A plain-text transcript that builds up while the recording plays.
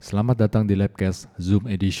Selamat datang di Labcast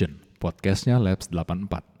Zoom Edition, podcastnya Labs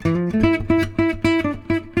 84.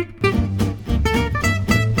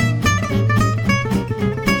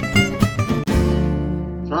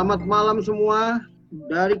 Selamat malam semua.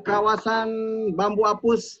 Dari kawasan Bambu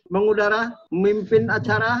Apus mengudara, memimpin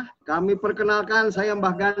acara. Kami perkenalkan, saya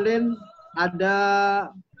Mbah Ganden. Ada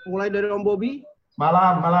mulai dari Om Bobi.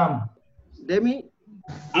 Malam. Demi.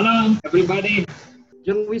 Halo, everybody.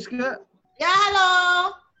 Jeng Wiske. Ya, halo.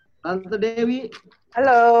 Tante Dewi.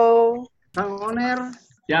 Halo. Kang Oner.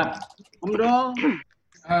 Siap. Om Dol.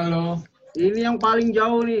 Halo. Ini yang paling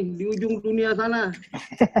jauh nih, di ujung dunia sana.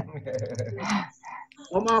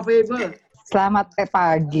 Om Afebe. Selamat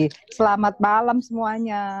pagi. Selamat malam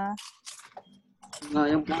semuanya. Nah,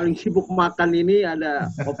 yang paling sibuk makan ini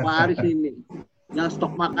ada Opa Aris ini. Yang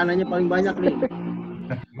stok makanannya paling banyak nih.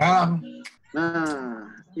 Malam. Nah,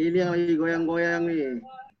 ini yang lagi goyang-goyang nih.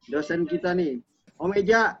 Dosen kita nih. Om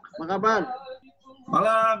Eja, apa kabar?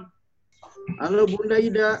 Malam. Halo Bunda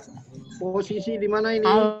Ida. Posisi di mana ini?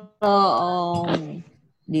 Halo Om,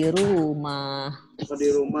 di rumah,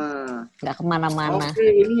 Di rumah. nggak kemana-mana.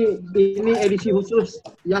 Oke, ini edisi khusus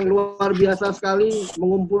yang luar biasa sekali,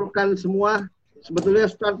 mengumpulkan semua. Sebetulnya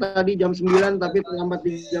start tadi jam 9, tapi terlambat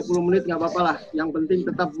 30 menit, nggak apa-apa lah. Yang penting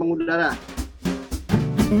tetap mengudara.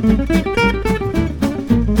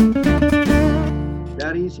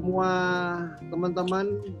 Dari semua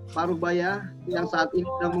teman-teman Parubaya yang saat ini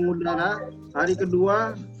sedang mengudara, hari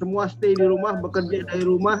kedua semua stay di rumah, bekerja dari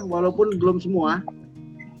rumah, walaupun belum semua.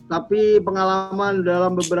 Tapi pengalaman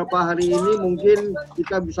dalam beberapa hari ini mungkin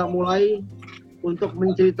kita bisa mulai untuk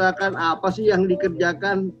menceritakan apa sih yang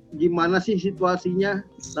dikerjakan, gimana sih situasinya.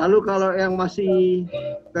 Lalu kalau yang masih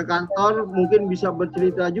ke kantor mungkin bisa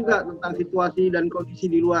bercerita juga tentang situasi dan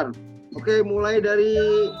kondisi di luar. Oke, mulai dari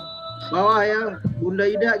bawah ya. Bunda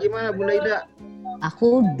Ida, gimana Bunda Ida?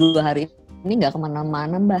 Aku 2 hari ini nggak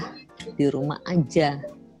kemana-mana Mbah, di rumah aja.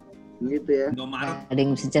 Gitu ya. Ada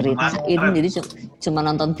yang bisa ceritain, jadi cuma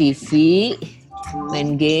nonton TV,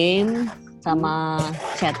 main game, sama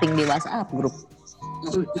chatting di WhatsApp grup.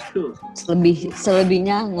 Gitu.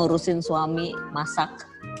 Selebihnya ngurusin suami, masak.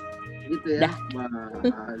 Gitu ya. Dah.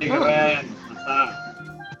 Keren. Mantap.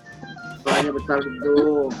 Pahalanya besar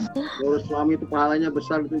gitu. Terus suami itu pahalanya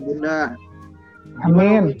besar gitu Bunda.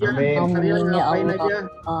 Amin. Seharian Amin ya ngapain Allah. aja?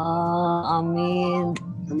 Amin.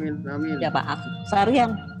 Amin. Ya Pak, aku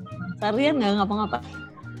seharian nggak ngapa-ngapa.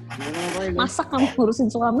 Ngapain, ya? Masak kamu ngurusin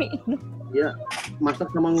suami. Ya, masak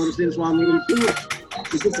sama ngurusin suami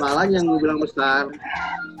itu pahalanya yang gue bilang besar.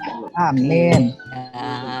 Amin.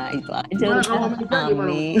 Ya, itu aja Gimana udah. kalau Om Eja, gimana?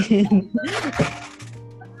 Amin.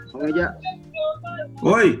 Bang Eja,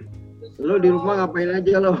 Woi, lo di rumah ngapain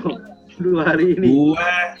aja lo 2 hari ini?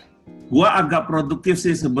 gua agak produktif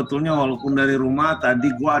sih sebetulnya walaupun dari rumah.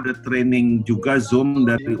 Tadi gua ada training juga Zoom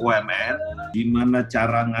dari UMN, gimana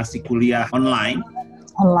cara ngasih kuliah online,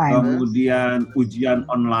 kemudian ujian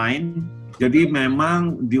online. Jadi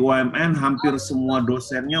memang di UMN hampir semua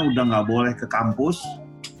dosennya udah nggak boleh ke kampus.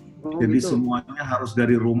 Jadi gitu. semuanya harus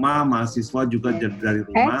dari rumah, mahasiswa juga dari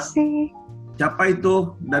rumah. Siapa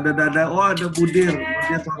itu? Dada-dada, oh ada Budir.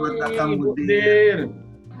 Budir, selamat datang Budir.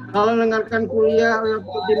 Kalau dengarkan kuliah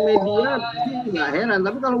di media sih nggak heran,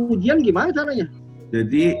 tapi kalau ujian gimana caranya?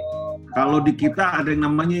 Jadi kalau di kita ada yang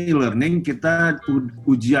namanya e-learning, kita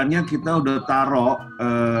ujiannya kita udah taruh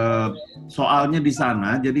soalnya di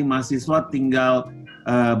sana, jadi mahasiswa tinggal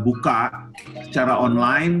buka secara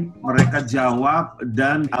online, mereka jawab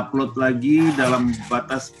dan upload lagi dalam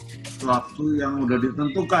batas waktu yang udah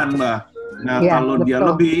ditentukan, Mbak. Nah Ya, kalau betul. dia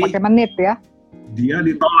lebih, Pakai menit ya. dia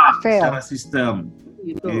ditolak Fail. secara sistem.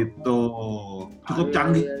 Gitu. Itu cukup Iya,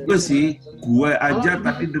 canggih iya, juga sih. Gue aja Oh,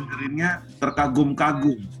 tadi dengerinnya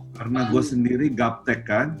terkagum-kagum karena gue sendiri gaptek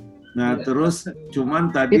kan. Nah terus cuman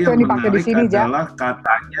tadi Itu yang yang dipakai di menarik sini, Ja. adalah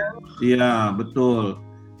katanya, iya betul.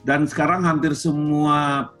 Dan sekarang hampir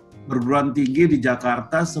semua perguruan tinggi di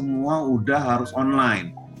Jakarta semua udah harus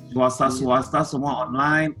online. Swasta semua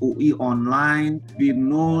online, UI online,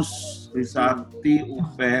 BINUS, Trisakti,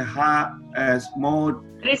 UPH, Esmod.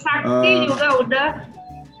 Trisakti juga udah.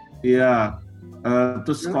 Iya,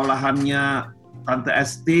 terus sekolahannya Tante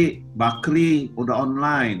Esti, Bakri udah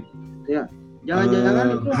online. Ya, jangan-jangan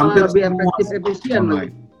itu malah hampir lebih semua efektif efisien online.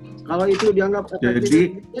 lagi. Kalau itu dianggap efektif Jadi,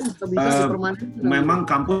 efisien, bisa dipermanen. Memang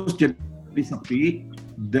kampus jadi sepi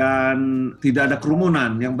dan tidak ada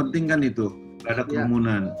kerumunan. Yang penting kan itu, tidak ada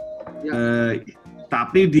kerumunan. Ya.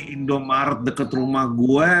 Tapi di Indomaret deket rumah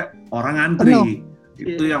gue orang antri.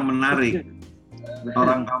 Itu yang menarik.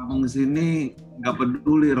 Orang kampung sini nggak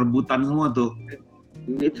peduli, rebutan semua tuh.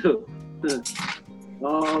 Gitu.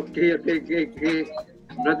 Oke.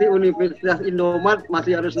 Berarti Universitas Indomaret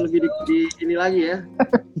masih harus lebih di ini lagi ya.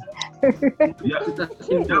 Ya,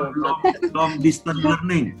 belum distance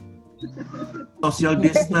learning. Social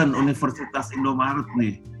distance Universitas Indomaret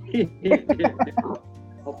nih.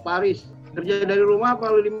 Oh, Paris. Kerja dari rumah apa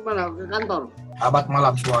lu di mana? Ke kantor? Selamat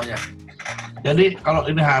malam semuanya. Jadi kalau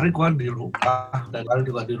ini hari gua di rumah dan kalian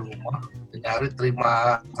juga di rumah. Ini hari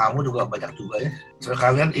terima kamu juga banyak juga ya.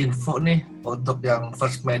 Sekalian info nih untuk yang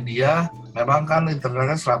First Media. Memang kan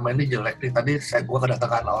internetnya selama ini jelek nih. Tadi gua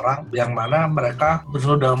kedatangan orang yang mana mereka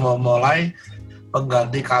sudah memulai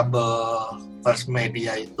pengganti kabel First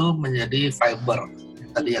Media itu menjadi fiber.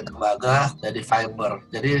 Tadi ya tembaga jadi fiber.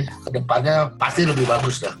 Jadi kedepannya pasti lebih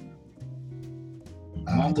bagus dah.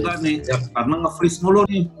 Mau enggak nih? Karena nge-freeze mulu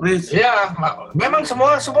nih, freeze. Iya, memang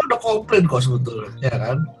semua udah komplain kok sebetulnya, ya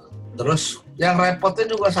kan. Terus yang repotnya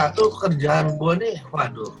juga satu kerjaan gue nih,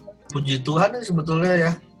 waduh, puji Tuhan nih sebetulnya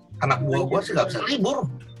ya, anak buah gue sih nggak bisa libur.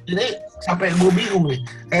 Jadi sampai gue bingung nih,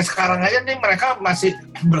 kayak sekarang aja nih mereka masih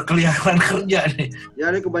berkeliaran kerja nih.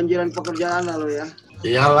 Jadi kebanjiran pekerjaan lo ya.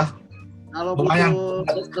 Iyalah, Kalau lumayan.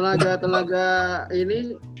 butuh tenaga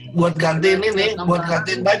ini Buat gantiin ini, buat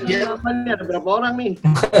gantiin banjir. ada berapa orang nih?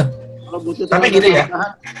 Kalau butuh Tapi tenaga gini ya.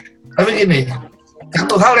 tambahan. Tapi gini,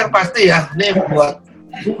 satu hal yang pasti ya, nih buat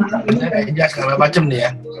segala macem nih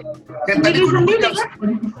ya. Kayak tadi gue nungguin jam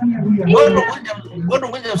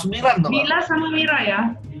 9 tuh. Bila sama Mira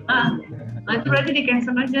ya. Itu berarti di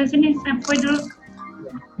cancel aja sini. Sampai dulu.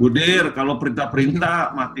 Budir, kalau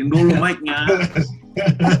perintah-perintah, matiin dulu mic-nya.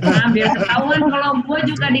 Nah, biar ketahuan kalau gue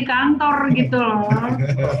juga di kantor gitu loh.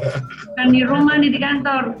 Kan di rumah nih di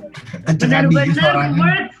kantor. Benar-benar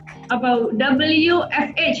word apa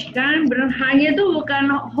WFH kan, hanya tuh bukan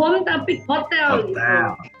home tapi hotel.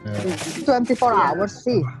 Gitu. 24 hours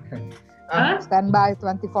sih. Hah? Standby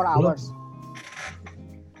 24 hours.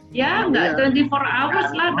 Ya nggak 24 hours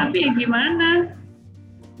lah, tapi ya gimana?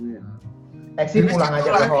 Sih pulang aja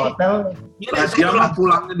ke hotel. Dia mah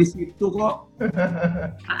pulangnya di situ kok.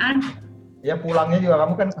 Apaan? Ya pulangnya juga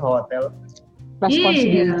kamu kan ke hotel.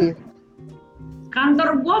 Responsibility.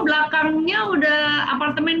 Kantor gua belakangnya udah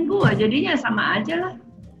apartemen gua, jadinya sama aja lah.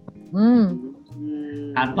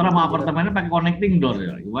 Kantor sama apartemennya pakai connecting door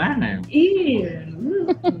ya? Gimana ya? Iya.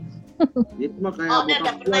 Itu mah kayak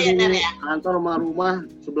bokap gua di kantor sama rumah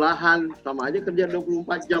sebelahan, sama aja kerja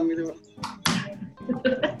 24 jam gitu.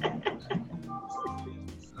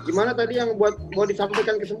 Gimana tadi yang mau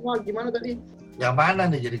disampaikan ke semua? Gimana tadi? Yang mana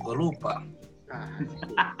nih jadi gue lupa.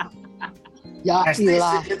 Ya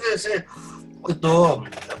ilah. Itu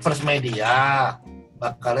First Media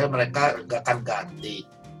bakalnya mereka gak akan ganti.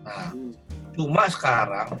 Nah, cuma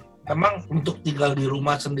sekarang emang untuk tinggal di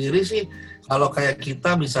rumah sendiri sih, kalau kayak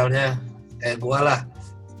kita misalnya kayak gue lah,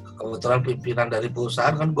 kebetulan pimpinan dari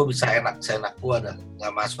perusahaan kan gue bisa seenak gue dah,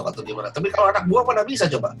 nggak masuk atau gimana. Tapi kalau anak gue mana bisa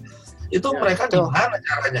coba? Itu ya, mereka gimana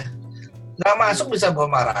caranya? Nggak masuk bisa gue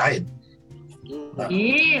marahin. Nah,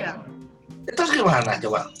 Iya. itu gimana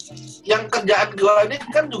coba? Yang kerjaan gue ini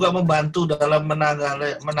kan juga membantu dalam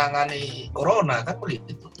menangani corona kan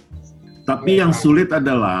begitu. Tapi yang sulit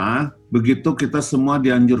adalah begitu kita semua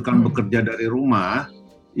dianjurkan bekerja dari rumah,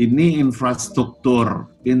 ini infrastruktur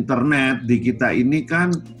internet di kita ini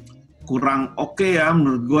kan kurang oke ya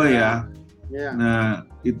menurut gue ya. Yeah. Nah,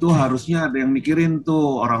 itu harusnya ada yang mikirin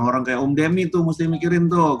tuh, orang-orang kayak Om Demi tuh mesti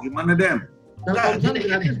mikirin tuh. Gimana, Dem? Telkomsel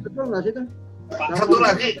gratis betul nggak sih tuh? Satu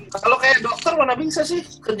lagi, kalau kayak dokter mana bisa sih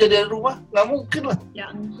kerja dari rumah? Nggak mungkin lah. Ya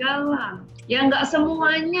enggak lah. Ya enggak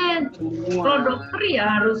semuanya. Kalau dokter ya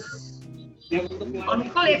harus on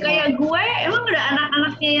call ya, kayak gue. Emang ada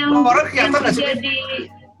anak-anaknya yang kerja di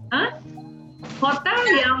hotel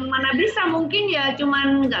yang mana bisa, mungkin ya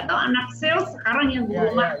cuman nggak tahu anak sales sekarang yang gue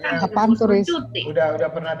makan Apaan tuh, Riz? cuti. Udah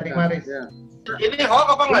pernah terima, Riz. Ya. Ini hoax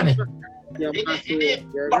apa enggak nih? Ini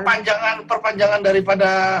perpanjangan daripada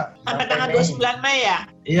sampai tanggal 29 Mei ya?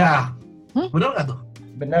 Iya. Benar nggak tuh?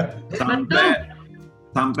 Benar.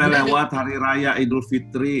 Sampai lewat hari raya Idul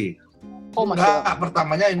Fitri. Oh, enggak,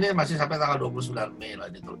 pertamanya ini masih sampai tanggal 29 Mei lah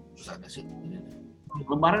di tulisannya sih.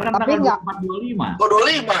 Lebaran kan Tapi tanggal nggak. 24, 25. Oh,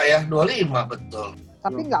 25 ya, 25 betul.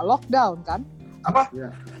 Tapi nggak lockdown kan? Apa? Ya. Ya,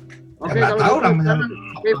 Oke, nggak tahu kalau namanya.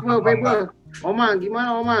 Pepe. Oma, gimana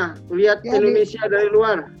Oma? Lihat Ya, Indonesia dari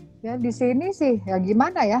luar. Ya di sini sih, ya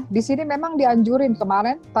gimana ya? Di sini memang dianjurin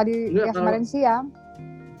kemarin, kemarin siang.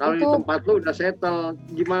 Kalau di tempat lu udah settle,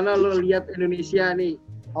 gimana lu lihat Indonesia nih?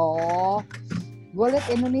 Oh, gue lihat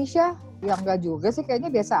Indonesia, ya enggak juga sih,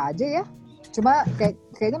 kayaknya biasa aja ya. Cuma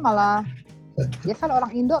kayaknya malah, ya kan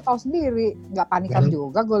orang Indo tahu sendiri, nggak panikan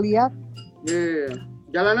juga gue lihat.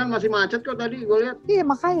 Jalanan masih macet kok tadi gue lihat. Iya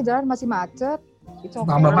makanya jalan masih macet. It's okay.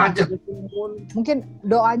 Tambah macet. Mungkin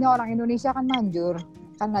doanya orang Indonesia kan manjur,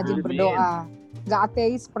 kan rajin Amin. berdoa. Nggak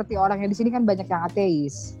ateis seperti orang yang di sini kan banyak yang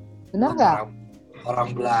ateis. Benar nggak?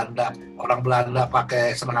 Orang Belanda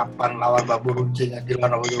pakai senapan lawan babu runcing aja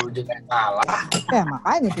lawan babu runcing kayak kalah.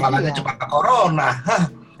 Makanya itu Malahnya dia. cuma corona.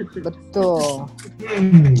 Betul.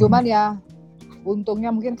 Cuman ya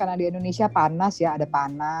untungnya mungkin karena di Indonesia panas ya, ada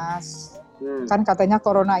panas. Kan katanya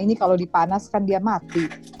corona ini kalau dipanaskan dia mati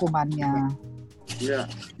kumannya. Iya.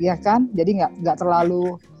 Iya kan? Jadi nggak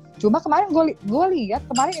terlalu. Cuma kemarin gue lihat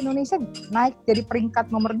kemarin Indonesia naik jadi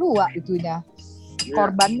peringkat nomor 2 itunya.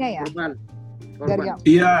 Korbannya ya. Korban. Dari yang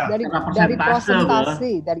Iya. dari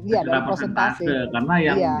prosentase, dari prosentase. Karena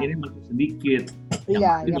yang Iya. ini masih sedikit.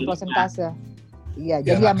 Iya, Yang yang prosentase. Iya, Ya,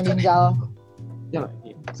 jadi yang meninggal Ya,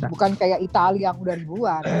 bukan kayak Italia yang udah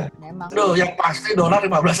ribuan. Memang. Aduh, yang pasti dolar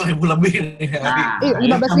 15.000 lebih nih. Nah,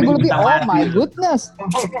 15.000 lebih. Oh my goodness.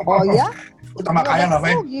 Oh ya? Utama kaya lah,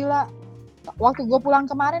 Fen. Oh gila. Waktu gue pulang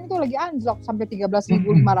kemarin itu lagi anjlok sampai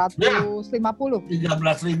 13.550.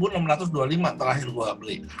 13.625 terakhir gua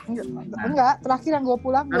beli. Enggak, terakhir yang gue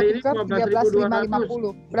pulang Hari gue ini tukar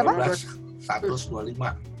 13.550. Berapa?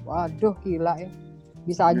 125. Waduh gila ya.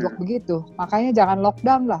 Bisa anjlok begitu. Makanya jangan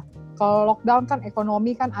lockdown lah. Kalau lockdown kan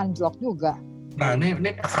ekonomi kan anjlok juga. Nah,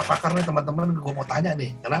 ini pakar-pakar nih teman-teman, gua mau tanya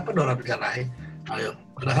nih, kenapa dolar bisa naik? Ayo,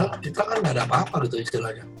 padahal kita kan nggak ada apa-apa gitu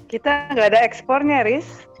istilahnya. Kita nggak ada ekspornya,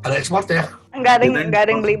 Riz. Ada ekspor ya? Nggak ada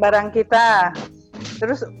yang beli barang kita.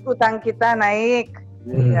 Terus utang kita naik.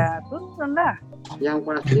 Ya, terus rendah. Yang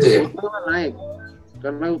pasti Gitu ya? utang kan naik.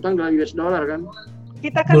 Karena utang dalam US dollar kan.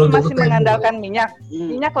 Kita kan Belum masih tentu mengandalkan minyak.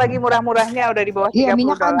 Minyak lagi murah-murahnya udah di bawah Iya, 30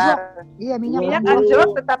 minyak dolar. anjlok. Iya, minyak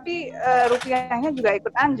Anjlok, tetapi rupiahnya juga ikut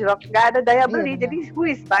anjlok. Nggak ada daya beli. benar. Jadi who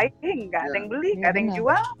is buying? Nggak ada yang beli, nggak ada yang benar.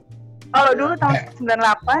 jual. Kalau dulu tahun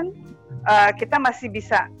 98 kita masih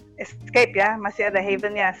bisa escape ya, masih ada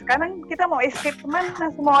havennya. Sekarang kita mau escape kemana?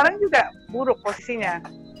 Semua orang juga buruk posisinya.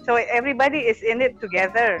 So everybody is in it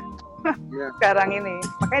together. Sekarang ini.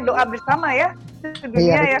 Makanya doa bersama ya. Dunia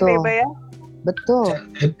Iya, ya, betul. Feba ya. Betul.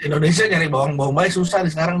 Indonesia nyari bawang baik susah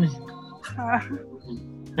nih sekarang nih.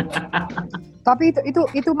 Tapi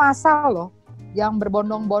itu masal loh. Yang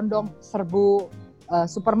berbondong-bondong serbu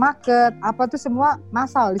supermarket, apa tuh semua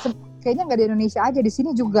masal. Kayaknya nggak di Indonesia aja, di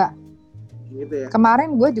sini juga. Gitu ya.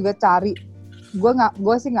 Kemarin gue juga cari,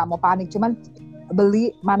 gue sih nggak mau panik, cuman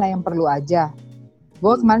beli mana yang perlu aja.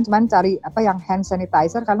 Gue kemarin cuman cari apa yang hand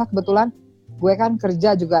sanitizer karena kebetulan gue kan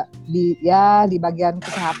kerja juga di bagian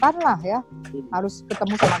kesehatan lah ya, harus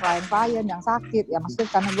ketemu sama klien-klien yang sakit ya, maksudnya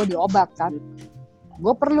karena gue diobat kan,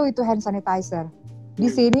 gue perlu itu hand sanitizer. Di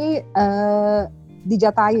sini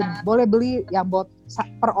dijatain, boleh beli yang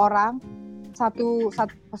per orang. Satu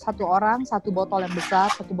orang satu botol yang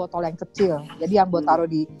besar, satu botol yang kecil. Jadi yang buat taruh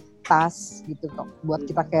di tas gitu kok, buat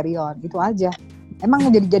kita carry on. Itu aja. Emang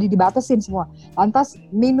jadi dibatasin semua. Lantas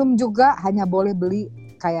minum juga hanya boleh beli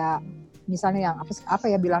kayak misalnya yang apa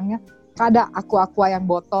ya bilangnya? Ada aqua yang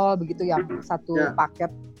botol begitu yang satu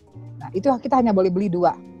paket. Nah, itu kita hanya boleh beli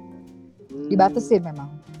 2. Dibatasin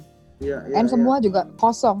memang. Dan semua juga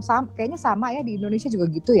kosong. Kayaknya sama ya di Indonesia juga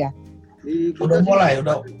gitu ya. Udah mulai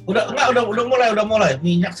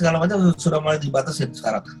minyak segala macam sudah mulai dibatasin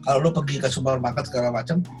sekarang. Kalau lu pergi ke supermarket segala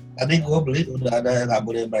macam, tadi gue beli udah ada nggak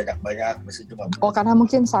boleh banyak, mesti cuma. Oh, karena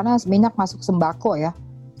mungkin sana minyak masuk sembako ya.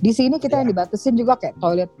 Di sini kita yang dibatasin juga kayak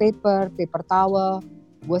toilet paper towel.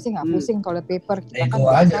 Gue sih nggak pusing toilet paper. Kita kan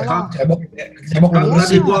aja, cebok Kan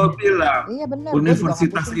tadi gue bilang, iya, bener,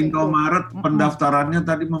 Universitas Indomaret pendaftarannya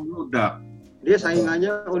tadi membludak. Dia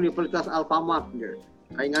saingannya Universitas Alfamart gitu.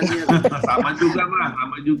 Saingannya. sama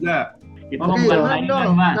juga. Oke,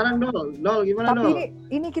 sekarang Dol, gimana Dol? Tapi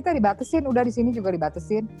ini kita dibatasin, udah di sini juga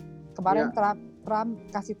dibatasin. Kemarin Trump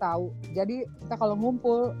kasih tahu. Jadi kita kalau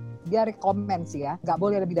ngumpul dia rekomen sih ya, nggak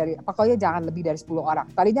boleh lebih dari, pokoknya jangan lebih dari 10 orang.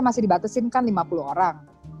 Tadinya masih dibatasin kan 50 orang.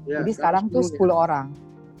 Jadi sekarang tuh 10 orang.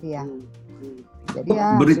 Iya. Jadi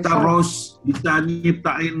ya. Berita Rose bisa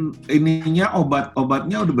nyiptain ininya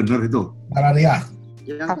obatnya udah bener itu. Malaria.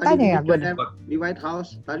 Yang katanya ya gue di White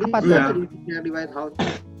House tadi di White House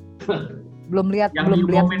belum lihat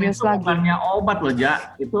news lagi. Bukannya obat loh,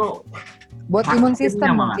 Ja. Itu buat imun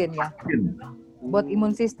sistem malah. mungkin ya. Buat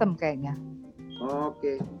imun sistem kayaknya.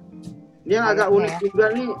 Oke. Ini yang agak unik juga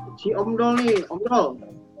nih si Om Dol.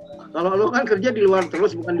 Kalau lo kan kerja di luar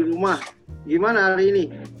terus bukan di rumah. Gimana hari ini?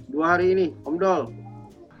 2 hari ini, Om Dol?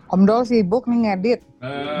 Om Dol sibuk nih ngedit.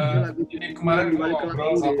 Jadi kemarin gue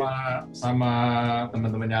ngobrol sama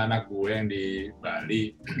teman-temannya anak gue yang di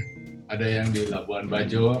Bali. Ada yang di Labuan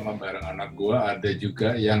Bajo sama bareng anak gua, ada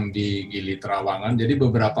juga yang di Gili Trawangan. Jadi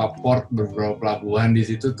beberapa port, beberapa pelabuhan di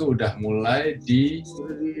situ tuh udah mulai Udah di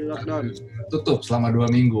lockdown. tutup selama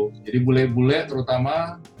 2 minggu. Jadi bule-bule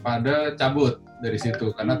terutama pada cabut dari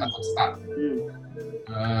situ karena takut stuck.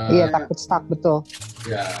 Iya, takut stuck, betul.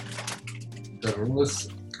 Ya.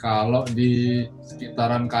 Terus kalau di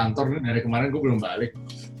sekitaran kantor nih, dari kemarin gue belum balik.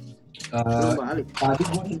 Belum balik. Tadi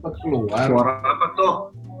gue sempat keluar. Suara apa tuh?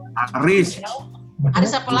 Aris.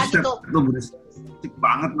 Aris apa lagi tuh? Itu berisik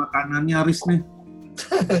banget makanannya Aris nih.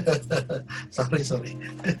 Sorry.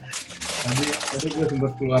 Tadi gue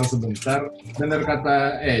sempat keluar sebentar. Benar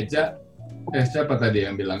kata Eja, siapa tadi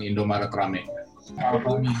yang bilang Indomaret rame?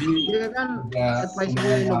 Kalau Midi Iya kan, juga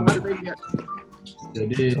advice-nya Indomaret aja.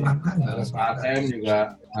 jadi ATM juga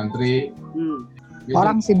antri. Gitu.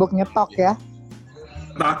 Orang sibuk nyetok ya.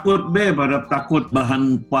 Takut pada takut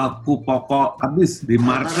bahan baku pokok habis di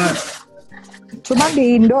market. Cuma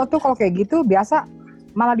di Indo tuh kalau kayak gitu biasa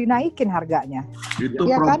malah dinaikin harganya. Itu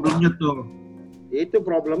Iya kan? problemnya tuh. Itu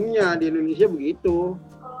problemnya di Indonesia begitu.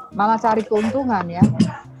 Malah cari keuntungan ya.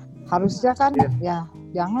 Harusnya kan ya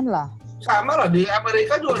janganlah. Sama lah di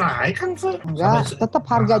Amerika juga naik kan, Fe. Enggak, tetap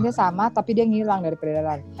harganya sama tapi dia ngilang dari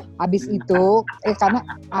peredaran. Habis itu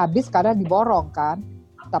karena diborong kan.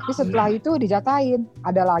 Tapi setelah itu dijatahin.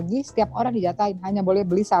 Ada lagi setiap orang dijatahin hanya boleh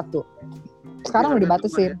beli 1. Sekarang udah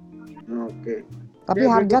dibatasin. Oke. Tapi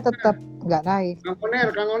harga tetap nggak naik. Kang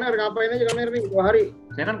Oner, ngapain aja Kang Oner nih 2 hari?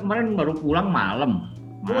 Saya kan kemarin baru pulang malam.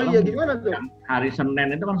 Oh iya, gimana tuh? Hari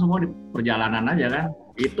Senin itu kan semua di perjalanan aja kan.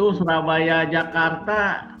 Itu Surabaya,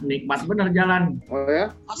 Jakarta, nikmat bener jalan. Oh ya?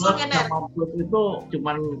 Kosong ya, Ner? Sama plus itu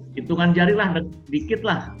cuman hitungan jari lah, dikit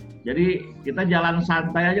lah. Jadi kita jalan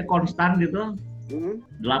santai aja konstan gitu.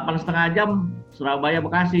 8,5 jam Surabaya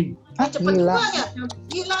Bekasi. Cepet Gila. juga ya?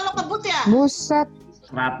 Gila lo kebut ya? Buset.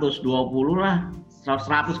 120 lah.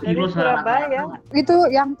 100 Dari kilo Surabaya.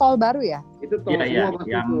 Itu yang tol baru ya? Itu tol Iya, semua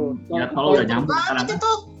pasti yang tuh. ya tol udah nyambung sekarang. Banget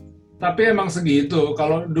itu. Tapi emang segitu.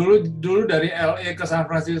 Kalau dulu dari LA ke San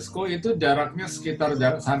Francisco itu jaraknya sekitar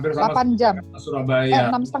hampir sama 8 jam.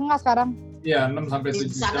 Surabaya. 6,5 sekarang. Iya, 6 sampai 7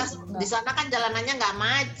 Di sana kan jalanannya nggak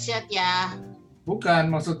macet ya. Bukan,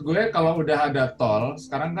 maksud gue kalau udah ada tol,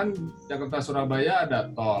 sekarang kan Jakarta Surabaya ada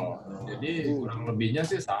tol. Jadi kurang lebihnya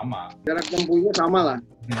sih sama. Jarak tempuhnya sama lah.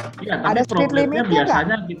 Iya, Ada tapi speed problemnya limitnya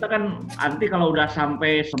biasanya kita kan nanti kalau udah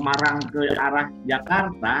sampai Semarang ke arah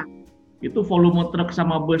Jakarta, itu volume truk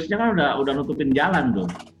sama busnya kan udah nutupin jalan tuh.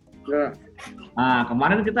 Ya. Nah,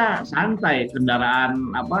 kemarin kita santai, kendaraan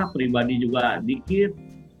pribadi juga dikit.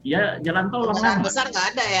 Ya jalan tol lengang. Kendaraan besar nggak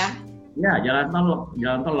ada ya? Ya, jalan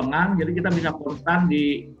tol lengang, jadi kita bisa konstan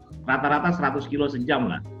di rata-rata 100 kilo sejam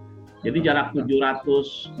lah. Jadi jarak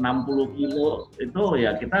 760 kilo itu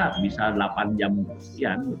ya kita bisa 8 jam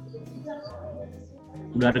sekian.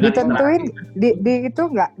 Udah dengan Ditentuin di itu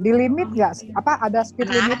nggak, di limit nggak? Apa ada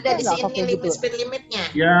speed Nah, limitnya ada di nggak sini atau kayak gitu? speed limitnya.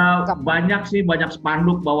 ya banyak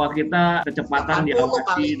spanduk bahwa kita kecepatan 40 diawasi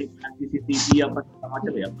kali. dengan CCTV apa segala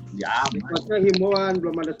macam ya. Ya, Sifatnya himbauan,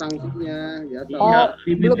 belum ada sanksinya. Ya, Oh, ya,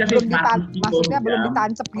 belum limitnya sih 100 kilo maksudnya belum sejam.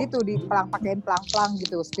 ditancep gitu di pelang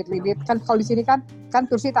gitu speed limit kan. Kalau di sini kan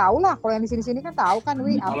Tursi tahu lah, kalau yang di sini kan tahu kan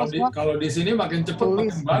apa semua. Kalau di sini makin cepet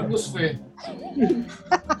Tulis. makin bagus, Fe.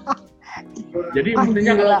 Jadi Ah,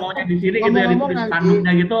 mestinya gila. kalau maunya di sini gitu ya Ngomong-ngomong ditulis nanti-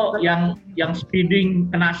 spanduknya gitu yang speeding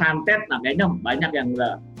kena santet, nah kayaknya banyak yang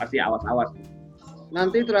udah pasti awas-awas.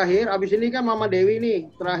 Nanti terakhir, abis ini kan Mama Dewi nih.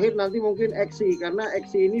 Terakhir nanti mungkin Eksi, karena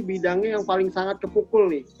Eksi ini bidangnya yang paling sangat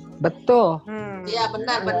kepukul nih. Betul. Iya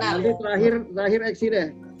benar. Nanti terakhir Eksi deh.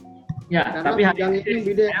 Ya, Karena tapi hari bidang ini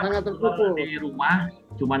bidang saya sangat terpukul. di rumah,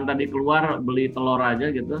 cuman tadi keluar beli telur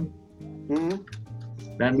aja gitu.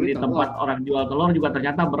 Dan Beli di tempat orang jual telur juga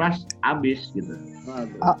ternyata beras habis gitu.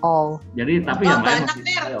 Oh. Jadi tapi yang lain Banyak,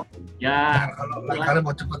 Ner. ya Kalau kalian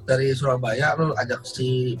mau cepet dari Surabaya, lu ajak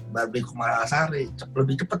si Barbie Kumalasari,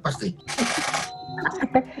 lebih cepet pasti.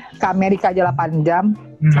 Ke Amerika aja 8 jam.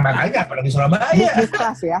 Makanya apalagi Surabaya. Bisnis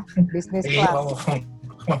kelas ya, bisnis Iya, kelas.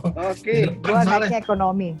 Oke. Gua naiknya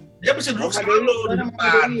ekonomi. Dia mesti duduk Mama Dewi, dulu di gimana,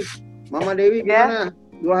 depan. Mama Dewi gimana?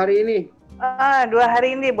 2 hari ini? 2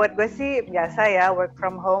 hari ini buat gue sih biasa ya, work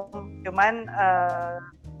from home. Cuman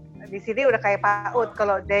di sini udah kayak PAUD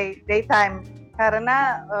kalau daytime.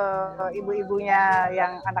 Karena ibu-ibunya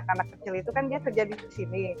yang anak-anak kecil itu kan dia kerja di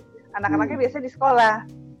sini. Anak-anaknya biasa di sekolah.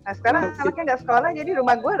 Nah sekarang anaknya nggak sekolah, jadi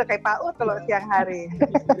rumah gue udah kayak PAUD kalau siang hari.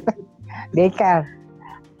 Daycare.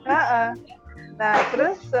 Nah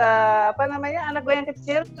terus anak gue yang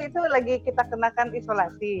kecil itu lagi kita kenakan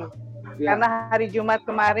isolasi. Ya. Karena hari Jumat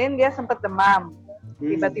kemarin dia sempat demam.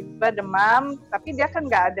 tiba-tiba demam, tapi dia kan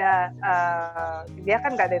nggak ada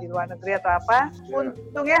dari luar negeri atau apa.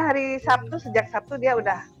 Untungnya hari Sabtu, sejak Sabtu dia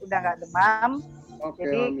udah nggak demam.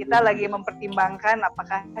 Jadi kita lagi mempertimbangkan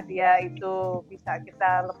apakah dia itu bisa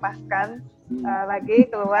kita lepaskan lagi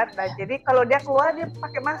keluar. Nah, jadi kalau dia keluar dia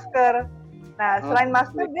pakai masker. Nah, selain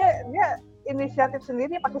masker dia inisiatif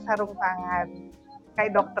sendiri pakai sarung tangan,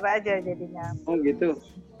 kayak dokter aja jadinya. Oh gitu.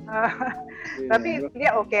 Tapi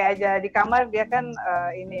dia oke aja di kamar, dia kan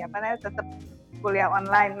tetap kuliah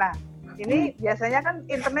online. Nah ini biasanya kan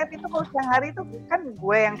internet itu kalau siang hari itu kan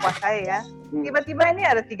gue yang kuasai ya. Tiba-tiba ini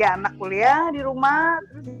ada 3 anak kuliah di rumah,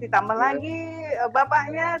 terus ditambah lagi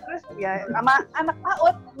bapaknya, terus ya sama anak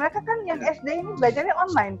PAUD, mereka kan yang SD ini belajarnya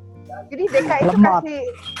online. Jadi DK itu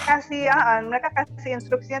mereka kasih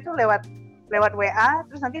instruksinya tuh lewat WA,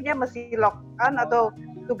 terus nanti dia mesti log on atau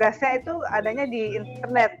tugasnya itu adanya di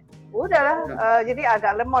internet. Udahlah, jadi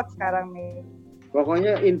agak lemot sekarang nih.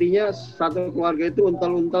 Pokoknya intinya satu keluarga itu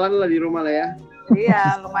untel-untelan lah di rumah lah ya.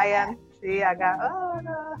 Iya, lumayan sih agak.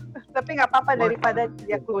 Tapi nggak apa-apa daripada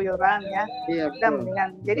dia keluyuran ya. Iya.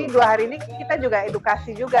 Mendingan. Jadi 2 hari ini kita juga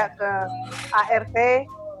edukasi juga ke ART.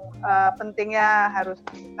 Pentingnya harus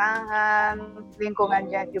cuci tangan,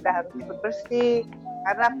 lingkungannya juga harus ikut bersih.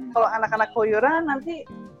 Karena kalau anak-anak keluyuran nanti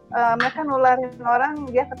mereka nularin orang,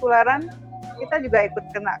 dia ketularan, kita juga ikut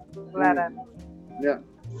kena ketularan. Ya.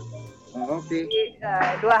 Oke. Jadi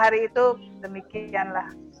 2 hari itu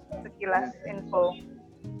demikianlah sekilas info.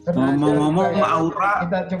 Ngomong-ngomong Aura,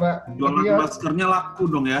 kita coba jualan maskernya laku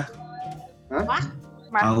dong ya? Hah?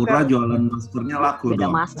 Aura jualan maskernya laku Beda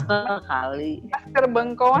dong. masker kali. Masker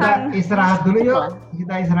bengkoang. Kita istirahat dulu yuk.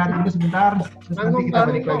 Kita istirahat dulu sebentar. Terus nanti kita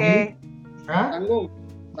balik lagi. Hah?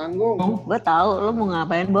 Tanggung. Gue tahu lo mau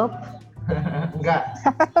ngapain, Bob. Enggak.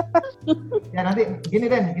 Ya nanti gini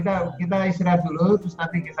Den, kita istirahat dulu terus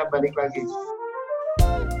nanti kita balik lagi.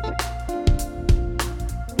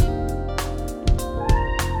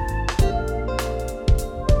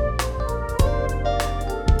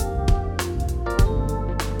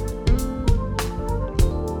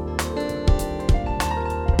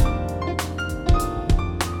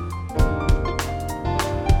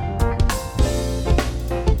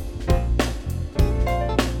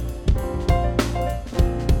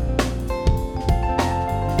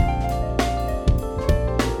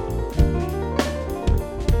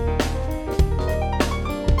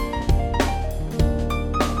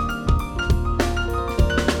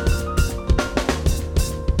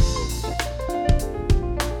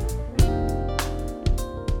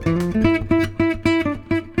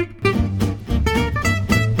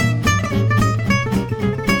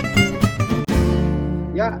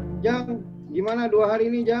 Ya, Jang, gimana 2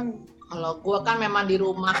 hari ini, Jang? Kalau gue kan memang di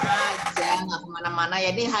rumah aja, nggak kemana-mana.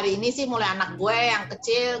 Jadi hari ini sih mulai anak gue yang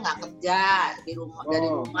kecil nggak kerja di rumah dari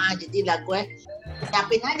rumah. Jadi lah gue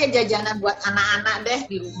siapin aja jajanan buat anak-anak deh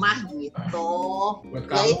di rumah gitu.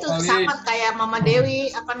 Ya itu sama kayak Mama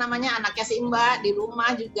Dewi, anaknya si Mbak di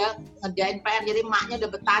rumah juga ngerjain PR. Jadi maknya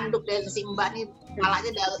udah bertanduk deh si Mbak nih, kepalanya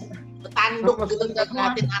udah bertanduk gitu udah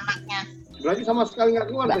ngeliatin anaknya. Berarti sama sekali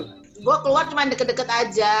nggak keluar tuh? Gue keluar cuma deket-deket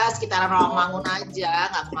aja, sekitaran Rawamangun aja,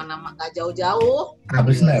 nggak kemana-mana, nggak jauh-jauh.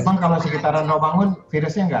 Emang kalau sekitaran Rawamangun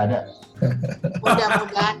virusnya nggak ada?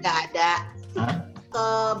 Mudah-mudahan nggak ada. Ke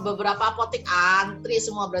beberapa apotek antri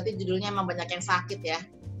semua, berarti judulnya emang banyak yang sakit ya.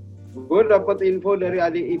 Gue dapat info dari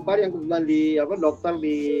adik ipar yang kebetulan di dokter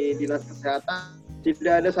di dinas kesehatan.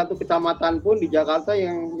 Tidak ada satu kecamatan pun di Jakarta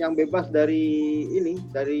yang bebas dari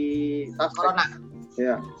suspek corona.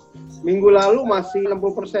 Ya. Minggu lalu masih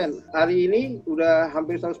 60%. Hari ini udah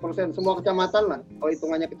hampir 100%. Semua kecamatan lah. Kalau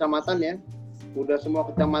hitungannya kecamatan ya. Udah semua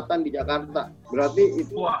kecamatan di Jakarta. Berarti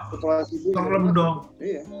itu populasi serem dong.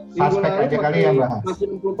 Iya. Minggu Suspek lalu aja kali ya, Mbak. masih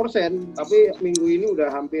 60%. Tapi minggu ini udah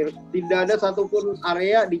hampir tidak ada satupun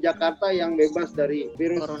area di Jakarta yang bebas dari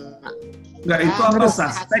virus corona. Enggak, itu apa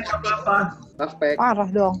suspek apa? Suspek. Parah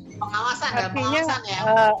dong. Pengawasan ya, Artinya pengawasan ya.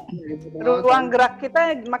 ruang gerak kita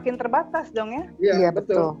makin terbatas dong ya. Iya,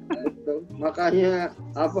 betul. Makanya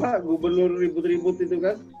gubernur ribut-ribut itu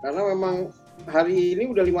kan, karena memang hari ini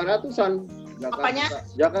udah 500-an.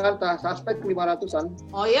 Jakarta suspek 500-an.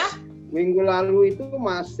 Oh ya? Minggu lalu itu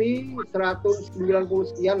masih 190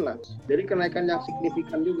 sekian lah. Jadi kenaikan yang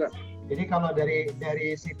signifikan juga. Jadi kalau dari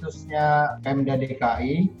situsnya Pemda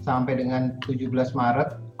DKI sampai dengan 17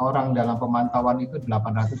 Maret orang dalam pemantauan itu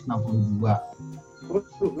 862.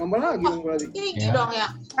 Nambah lagi dong berarti. Tinggi dong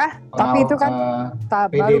ya. Tapi itu kan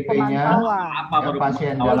baru PDP-nya, pemantauan.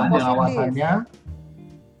 pasien dalam pengawasannya,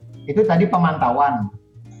 itu tadi pemantauan.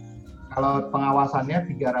 Kalau pengawasannya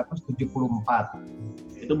 374.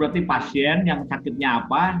 Itu berarti pasien yang sakitnya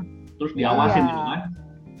apa, terus diawasin Iya. gitu kan.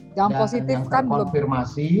 Yang Dan positif yang kan belum.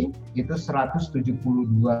 terkonfirmasi itu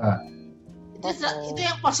 172. Itu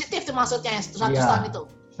yang positif tuh maksudnya yang 100-an Iya. itu.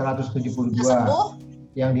 172. Yang sembuh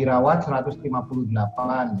Yang dirawat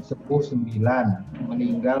 158, sembuh 9,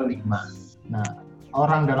 meninggal 5. Nah,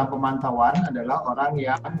 orang dalam pemantauan adalah orang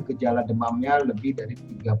yang gejala demamnya lebih dari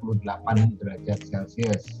 38 derajat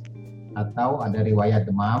Celcius, atau ada riwayat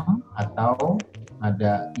demam, atau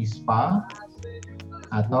ada ISPA,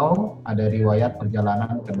 atau ada riwayat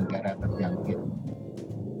perjalanan ke negara terjangkit.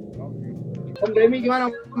 Om Demi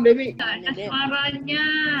gimana Om Demi? Ada suaranya.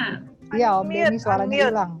 Iya, Om Denny suaranya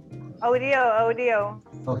unmute. hilang. Audio.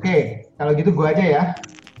 Oke, kalau gitu gua aja ya.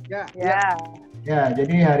 Ya, Ya. Ya,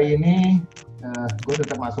 jadi hari ini gue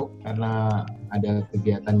tetap masuk karena ada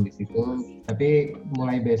kegiatan di situ. Tapi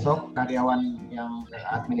mulai besok karyawan yang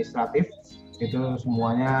administratif itu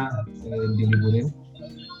semuanya diliburin,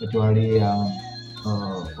 kecuali yang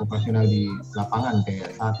operasional di lapangan kayak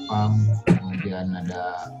satpam, kemudian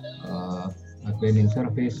ada cleaning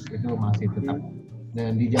service itu masih tetap.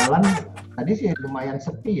 Dan di jalan tadi sih lumayan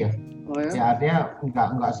sepi ya. Oh ya. Ya artinya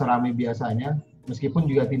nggak seramai biasanya, meskipun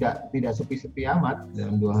juga tidak sepi-sepi amat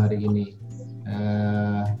dalam 2 hari ini.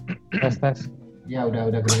 Tes. Ya udah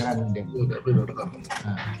kedengeran deh. Udah.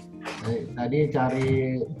 Nah, tadi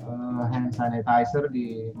cari hand sanitizer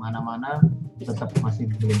di mana-mana tetap masih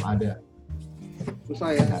belum ada.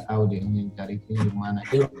 Susah ya. Nggak tahu deh ini cari di mana.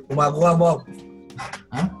 Di rumah gua, Bob.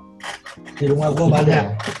 Hah? Di rumah gua Ada banyak. ya?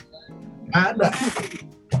 Ada.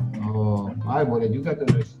 Oh, boleh juga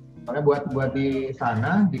terus. Soalnya buat di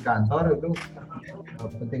sana di kantor itu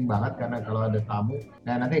penting banget karena kalau ada tamu.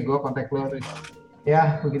 Nah nanti gue kontak lo.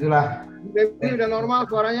 Ya begitulah. Demi udah normal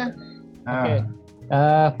suaranya. Nah, Oke.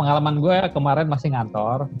 Pengalaman gue kemarin masih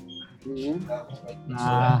ngantor.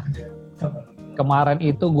 Nah, kemarin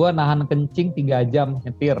itu gue nahan kencing 3 jam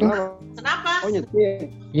nyetir. kenapa? Oh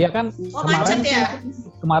nyetir. Iya kan, Oh macet ya?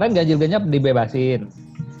 kemarin ganjil genap dibebasin.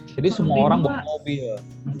 Jadi semua orang bawa mobil.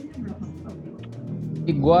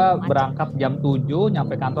 Jadi gue berangkat jam 7,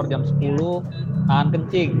 nyampe kantor jam 10, nahan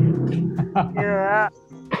kencing. Iya.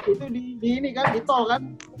 Itu di ini kan di tol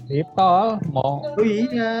kan? Di tol, mau. Oh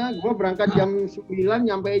iya, gua berangkat jam 9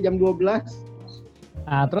 nyampe jam 12.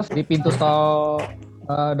 Nah, terus di pintu tol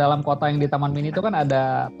dalam kota yang di Taman Mini itu kan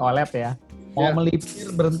ada toilet ya. Mau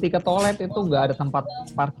melipir berhenti ke toilet itu nggak ada tempat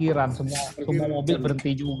parkiran, semua mobil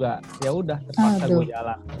berhenti juga. Ya udah, terpaksa gue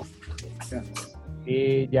jalan. Ya.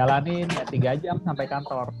 Dijalanin ya 3 jam sampai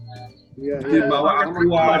kantor. Iya, Dibawa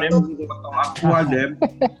aqua dem.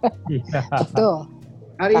 Betul.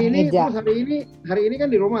 Hari Kang ini Eja. terus hari ini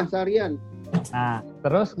kan di rumah seharian. Nah,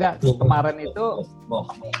 terus nggak kemarin itu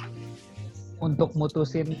untuk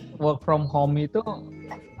mutusin work from home itu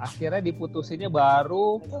akhirnya diputusinnya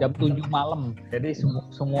baru jam 7 malam. Jadi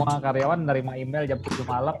semua karyawan nerima email jam 7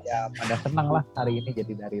 malam ya pada senang lah hari ini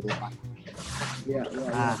jadi dari rumah. Iya,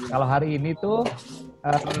 Nah, kalau hari ini tuh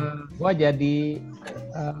gua jadi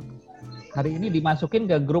hari ini dimasukin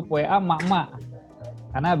ke grup WA mak-mak.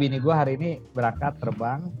 Karena bini gue hari ini berangkat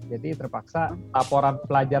terbang, jadi terpaksa laporan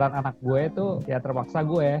pelajaran anak gue itu ya terpaksa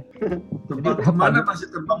gue. Terbang kemana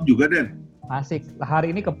masih terbang juga, Den? Masih,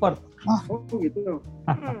 hari ini ke Perth. Oh gitu.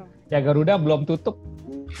 Ya Garuda belum tutup.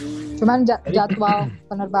 Cuman jadwal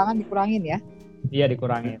penerbangan dikurangin ya. Iya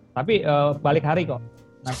dikurangin. Tapi balik hari kok.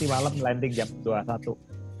 Nanti malam landing jam 21.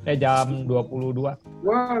 Jam 22.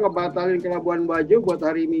 Gua ngebatalin ke Labuan Bajo buat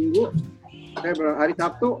hari Minggu. Hari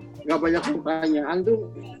Sabtu nggak banyak pertanyaan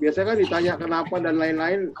tuh. Biasanya kan ditanya kenapa dan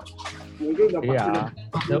lain-lain. Mungkin udah Iya.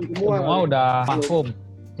 semua Udah vakum.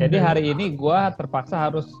 Jadi hari ini gue terpaksa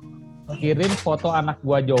harus kirim foto anak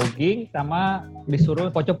gue jogging sama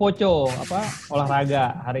disuruh poco-poco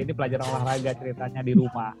olahraga. Hari ini pelajaran olahraga ceritanya di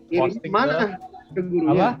rumah. Kirim Posting mana? Ke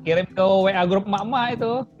gurunya. Kirim ke WA grup mak-mak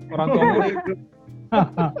itu orang tua murid.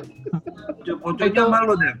 Poco-poconya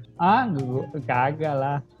malu deh. Kagak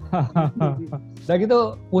lah. Udah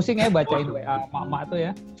gitu pusing ya bacain WA mak-mak tuh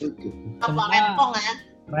ya. Apa rempong ya?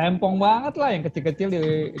 Rempong banget lah yang kecil-kecil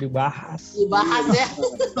dibahas. Dibahas ya.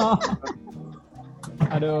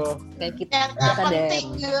 Aduh. Kayak kita Yang nggak penting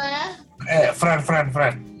gitu ya.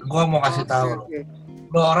 Friend. Gua mau kasih tahu.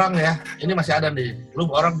 Lu orang ya, ini masih ada nih. Lu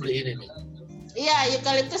orang beli ini nih. Iya,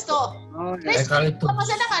 eukaliptus tuh. Riz, Eukaliptus. lu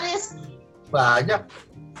masih ada nggak, Riz? Banyak.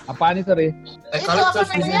 Apaan itu, Riz? Itu apa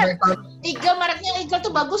namanya? Eagle, mereknya Eagle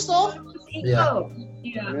tuh bagus tuh. Iya.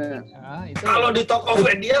 Iya. Kalau di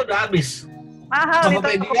Tokopedia udah habis. Mahal di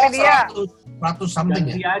Tokopedia Tokopedia. 100 something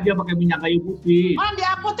Ganti ya. aja pakai minyak kayu putih. Oh, di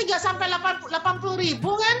apotek 3 sampai 80.000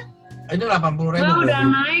 kan? Ini 80.000. Wah, udah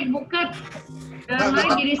naik buket. Udah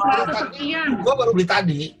naik jadi 100 sekian. Gua baru beli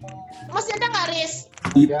tadi. Masih ada nggak, Riz?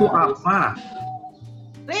 Itu apa?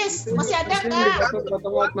 Riz, masih ada nggak?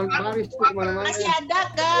 Masih ada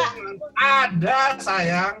nggak? Ada,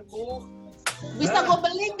 sayangku. Bisa gue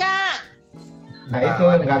beli nggak? Nah itu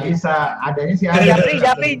nggak bisa, adanya sih ada.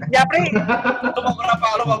 Japri. Lu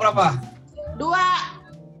mau berapa? 2.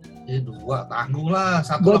 2, tanggung lah.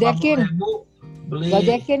 180.000 beli.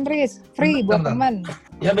 Gojekin, Riz. Free buat teman.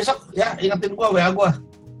 Ya besok ya ingetin gua, WA gua.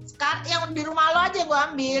 Sekarang yang di rumah lo aja gue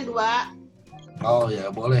ambil 2. Oh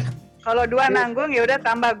ya boleh. Kalau 2 nanggung ya udah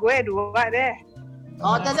tambah gue 2 deh.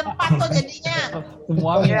 Oh, jadi 4 tuh jadinya.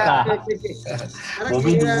 Semua minta.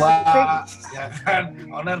 Bobby 2, ya kan?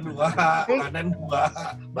 Owner 2, Kanen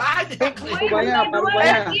 2. Banyak. Banyak,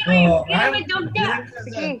 banyak. Kan?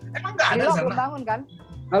 Emang nggak ada Dilo sana? belum bangun kan?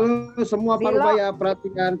 Halo semua Dilo. Parubaya,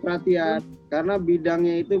 perhatian. Karena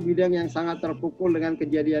bidangnya itu bidang yang sangat terpukul dengan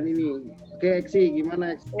kejadian ini. Oke, Eksi,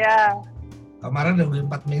 gimana Eksi? Ya. Kemarin udah beli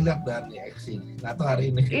 4 miliar dari Eksi. Nggak tahu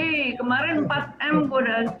hari ini. Kemarin 4M gue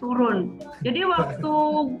udah turun. Jadi waktu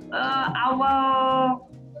awal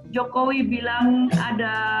Jokowi bilang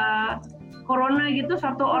ada corona gitu,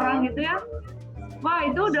 1 orang gitu ya. Wah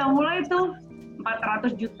itu udah mulai tuh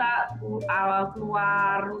 400 juta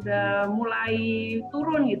keluar, udah mulai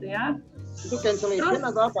turun gitu ya. Itu cancellation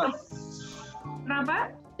atau apa?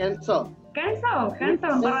 Kenapa? Cancel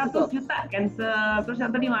 400 juta cancel, terus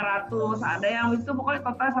yang tadi 500, ada yang itu pokoknya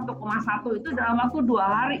total 1,1 itu dalam waktu 2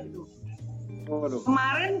 hari itu. Waduh.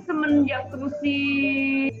 Kemarin semenjak terus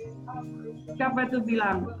siapa itu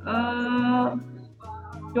bilang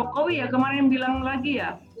Jokowi ya kemarin bilang lagi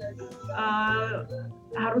ya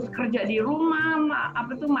harus kerja di rumah,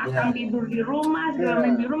 makan tidur di rumah,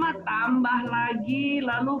 segala di rumah, tambah lagi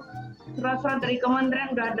lalu surat-surat dari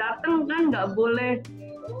kementerian udah datang kan nggak boleh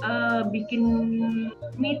bikin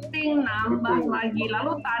meeting, nambah lagi.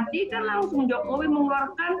 Lalu tadi kan langsung Jokowi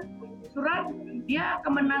mengeluarkan surat dia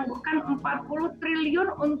akan menangguhkan 40 triliun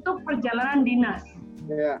untuk perjalanan dinas.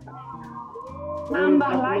 Ya.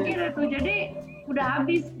 Nambah lagi itu, jadi udah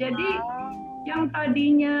habis. Jadi yang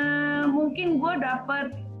tadinya mungkin gue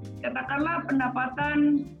dapat katakanlah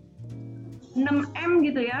pendapatan 6M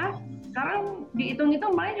gitu ya, sekarang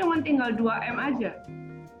dihitung-hitung paling cuma tinggal 2M aja.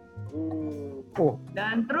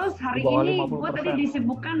 Dan terus hari ini gue tadi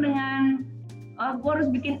disibukkan dengan gue harus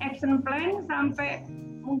bikin action plan sampai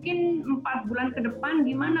mungkin 4 bulan ke depan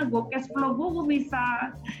gimana gue cash flow gue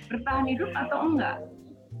bisa bertahan hidup atau enggak.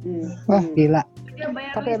 Wah gila. Dia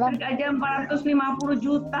bayar listrik aja 450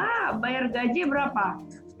 juta, bayar gaji berapa?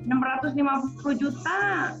 650 juta.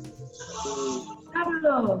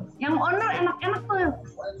 Halo, yang owner enak-enak tuh.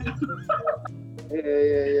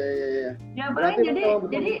 Iya. Ya paling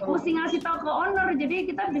jadi mesti ngasih tahu ke owner, jadi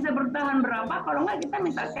kita bisa bertahan berapa, kalau nggak kita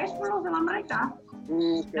minta cash flow sama mereka.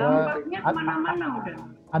 Dampaknya kemana-mana udah.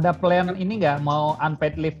 Ada plan ini nggak mau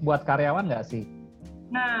unpaid leave buat karyawan nggak sih?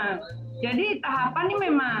 Nah, jadi tahapan ini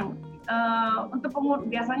memang untuk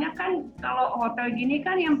biasanya kan kalau hotel gini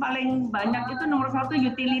kan yang paling banyak itu nomor 1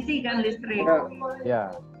 utility kan listrik.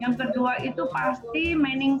 Ya. Yang kedua itu pasti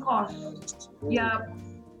manning cost. Ya,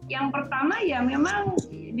 yang pertama ya memang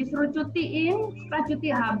disuruh cutiin, setelah cuti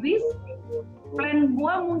habis, plan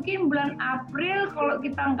gua mungkin bulan April kalau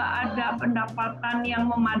kita nggak ada pendapatan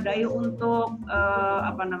yang memadai untuk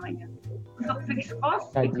untuk fixed cost,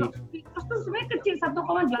 fixed cost tuh sebenarnya kecil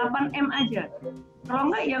 1,8 M aja. Kalau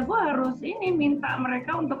nggak ya gue harus minta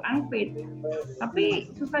mereka untuk unpaid. Tapi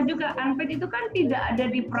susah juga, unpaid itu kan tidak ada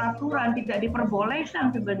di peraturan, tidak diperbolehkan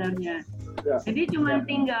sebenarnya. Jadi cuma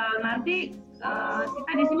tinggal nanti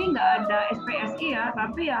kita di sini nggak ada SPSI ya,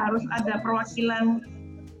 tapi ya harus ada perwakilan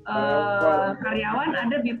karyawan,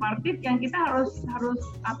 ada bipartit yang kita harus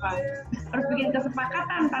bikin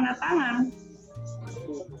kesepakatan tanda tangan.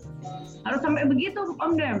 Harus sampai begitu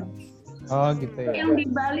Om Dem. Oh gitu ya. Yang di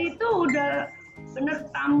Bali itu udah bener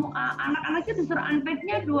tamu anak-anaknya disuruh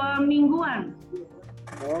unpaid-nya 2 mingguan.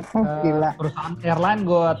 Gila. Perusahaan airline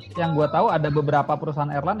yang gue tahu ada beberapa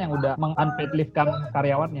perusahaan airline yang udah meng-unpaid leave-kan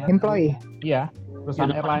karyawannya. Employee. Iya,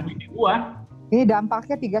 perusahaan airline. Ini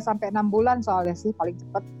dampaknya 3-6 bulan soalnya sih paling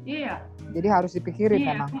cepat. Iya. Jadi harus dipikirin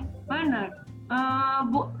Iya, memang. benar.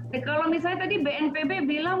 Kalau misalnya tadi BNPB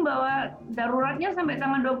bilang bahwa daruratnya sampai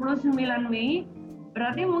tanggal 29 Mei,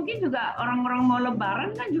 berarti mungkin juga orang-orang mau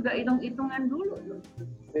lebaran kan juga hitung-hitungan dulu.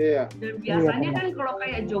 Iya. Dan biasanya kan kalau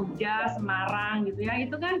kayak Jogja, Semarang gitu ya,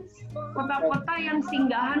 itu kan kota-kota yang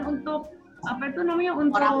singgahan untuk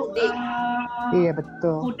untuk iya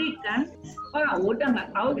betul. mudik kan. Wah udah nggak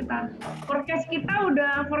tahu kita. Forecast kita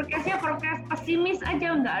udah forecast pesimis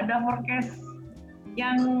aja, nggak ada forecast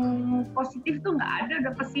yang positif tuh nggak ada,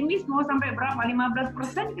 udah pesimis mau sampai berapa?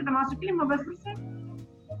 15%, kita masukin 15%.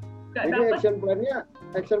 Nggak Ini dapet.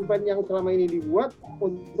 action plan yang selama ini dibuat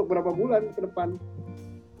untuk berapa bulan ke depan?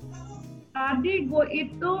 Tadi gue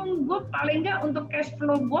hitung, gue paling nggak untuk cash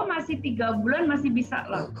flow gue masih 3 bulan masih bisa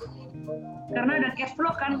lah. Karena ada cash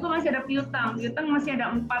flow kan, gue masih ada piutang masih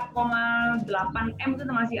ada 4,8 M itu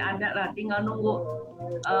masih ada lah, tinggal nunggu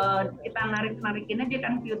kita narikin aja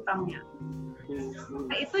kan piutangnya.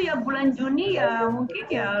 Nah, itu ya bulan Juni ya mungkin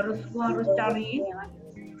ya gue harus cari ini lah.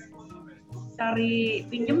 Cari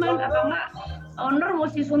pinjaman atau enggak owner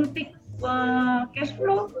mesti suntik cash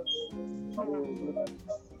flow.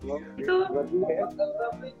 Itu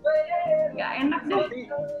nggak enak deh.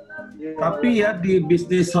 Tapi ya di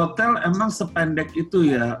bisnis hotel emang sependek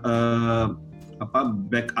itu ya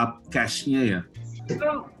backup cash-nya ya.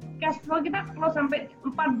 Kalau cash flow kita kalau sampai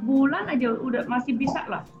 4 bulan aja udah masih bisa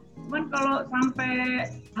lah. Cuman kalau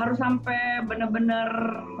harus sampai benar-benar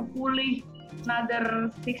pulih another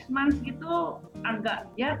 6 months gitu agak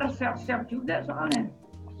ya tersiap-siap juga soalnya.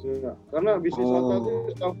 Ya, karena bisnis hotel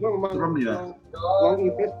itu setahu memang long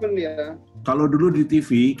investment ya. Kalau dulu di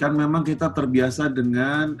TV kan memang kita terbiasa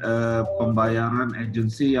dengan pembayaran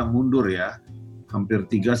agensi yang mundur ya, hampir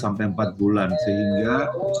 3-4 bulan, sehingga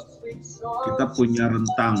kita punya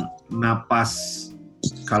rentang napas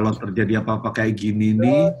kalau terjadi apa-apa kayak gini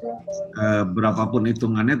nih, berapapun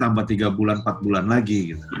hitungannya tambah 3 bulan 4 bulan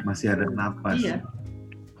lagi gitu, masih ada napas. Iya.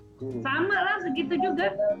 Sama lah segitu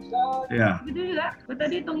juga. Ya. Segitu juga. Gue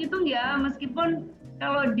tadi hitung-hitung ya, meskipun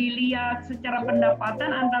kalau dilihat secara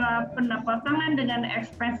pendapatan antara pendapatan dengan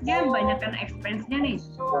expense-nya, banyakkan expense-nya nih.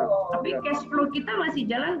 Tapi cash flow kita masih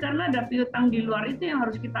jalan karena ada piutang di luar itu yang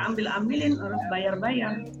harus kita ambilin, harus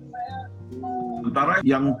bayar-bayar. Sementara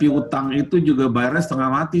yang piutang itu juga bayarnya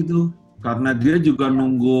setengah mati tuh, karena dia juga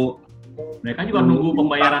nunggu. Mereka juga nunggu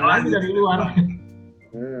pembayaran lagi dari luar.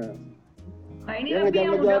 Nah ini tapi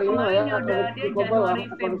yang udah kemarin udah dia Januari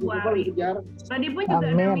Februari. Tadi pun juga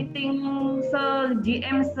ada meeting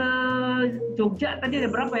GM Jogja tadi ada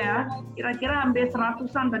berapa ya? Kira-kira hampir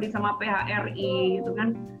 100-an tadi sama PHRI gitu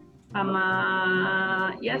kan. Sama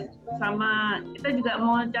kita juga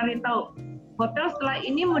mau cari tahu hotel setelah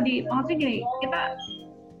ini maksudnya gini, kita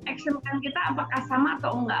action plan kita apakah sama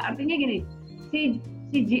atau enggak? Artinya gini, si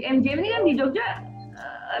GM ini kan di Jogja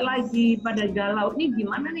lagi pada galau nih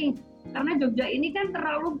gimana nih? Karena Jogja ini kan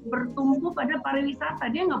terlalu bertumpu pada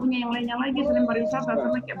pariwisata, dia nggak punya yang lainnya lagi selain pariwisata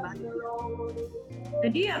sama kayak Bali.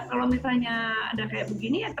 Jadi ya kalau misalnya ada kayak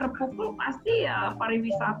begini ya terpukul pasti ya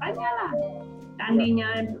pariwisatanya lah.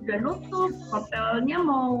 Candinya udah nutup, hotelnya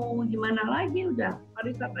mau gimana lagi udah.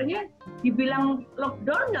 Pariwisatanya dibilang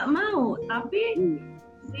lockdown nggak mau, tapi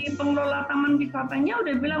si pengelola taman wisatanya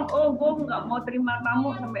udah bilang, oh gue nggak mau terima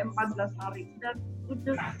tamu sampai 14 hari.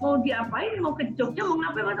 Udah mau diapain, mau ke Jogja, mau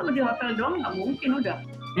ngapain, masa mau di hotel doang, nggak mungkin udah.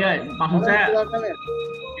 Ya, maksud saya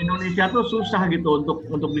Indonesia tuh susah gitu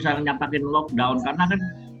untuk bisa nyatakin lockdown karena kan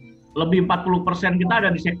lebih 40% kita ada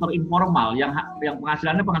di sektor informal yang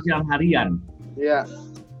penghasilannya penghasilan harian. Iya.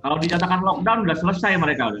 Kalau dinyatakan lockdown udah selesai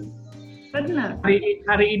mereka udah. Benar.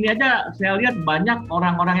 Hari ini aja saya lihat banyak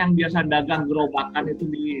orang-orang yang biasa dagang gerobakan itu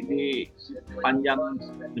di panjang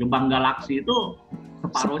gerbang Galaksi itu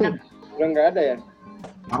separuhnya udah nggak ada ya.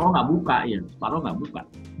 Separuh nggak buka ya, separuh nggak buka.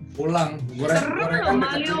 Pulang, gorengan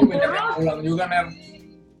kecil banyak yang pulang juga Ner.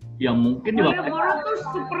 Ya mungkin juga. Malioboro tuh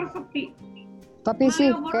super sepi. Tapi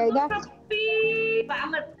sih kayaknya sepi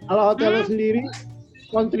banget. Kalau hotelnya sendiri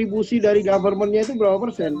kontribusi dari government-nya itu berapa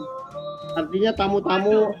persen? Artinya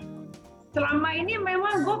tamu-tamu selama ini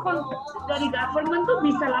memang gue dari government tuh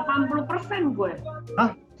bisa 80% gue.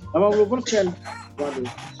 Hah? 80%? Waduh.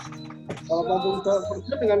 Kalau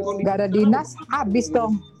 80% dengan kondisi nggak ada dinas, habis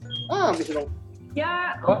dong. Habis dong.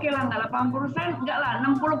 Ya oke lah, nggak 80%, nggak lah,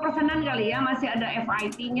 60%-an kali ya, masih ada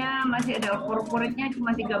FIT-nya, masih ada corporate-nya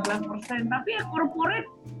cuma 13%. Tapi ya corporate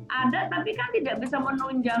ada, tapi kan tidak bisa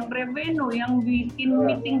menunjang revenue yang bikin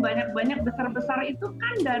meeting banyak-banyak besar-besar itu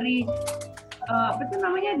kan dari apa itu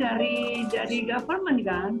namanya dari government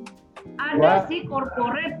kan. Ada sih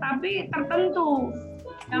corporate tapi tertentu.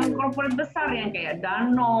 Yang corporate besar yang kayak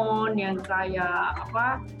Danone, yang kayak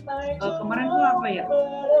apa kemarin tuh apa ya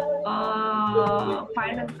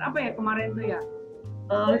finance apa ya kemarin tuh ya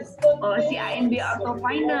CIMB Auto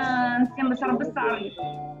Finance yang besar-besar gitu.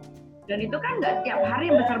 Dan itu kan nggak tiap hari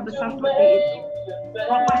besar-besar seperti itu.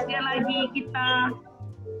 Kalau pasnya lagi kita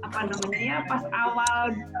apa namanya ya pas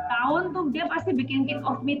awal tahun tuh dia pasti bikin kick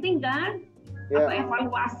off meeting kan. Atau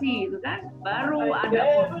evaluasi gitu kan, baru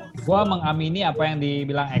ada. Gua mengamini apa yang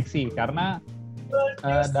dibilang Eksi karena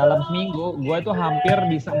dalam seminggu gue itu hampir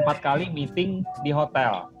bisa 4 kali meeting di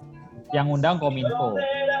hotel yang undang Kominfo.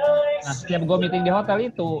 Nah, setiap gue meeting di hotel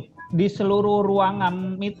itu, di seluruh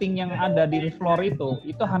ruangan meeting yang ada di floor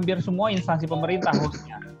itu hampir semua instansi pemerintah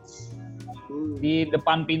hostnya. Di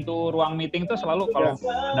depan pintu ruang meeting itu selalu kalau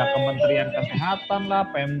ada Kementerian Kesehatan lah,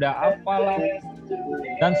 Pemda apalah,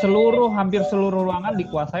 dan hampir seluruh ruangan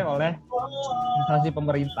dikuasai oleh instansi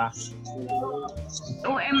pemerintah.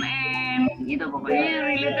 UMN, gitu pokoknya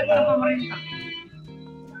related ke pemerintah.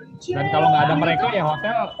 Dan kalau nggak ada mereka ya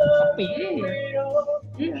hotel sepi.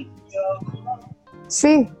 Iya.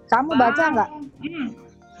 Sih, kamu baca nggak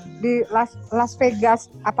di Las Vegas,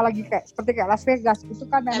 apalagi seperti Las Vegas itu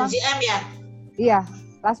kan memang MGM ya? Iya,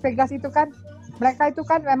 Las Vegas itu kan mereka itu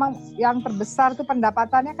kan memang yang terbesar tuh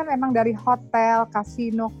pendapatannya kan memang dari hotel,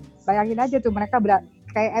 kasino. Bayangin aja tuh mereka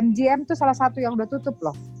kayak MGM tuh salah satu yang udah tutup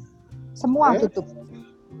loh. Semua tutup.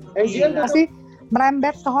 MGM pasti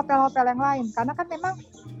merembet ke hotel-hotel yang lain karena kan memang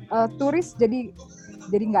turis jadi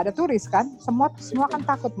nggak ada turis kan. Semua kan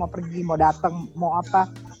takut mau pergi, mau datang, mau apa.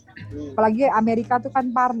 Apalagi Amerika tuh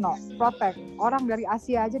kan parno, protek. Orang dari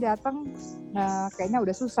Asia aja datang, nah kayaknya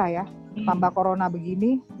udah susah ya. Tambah corona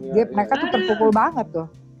begini, mereka tuh terpukul banget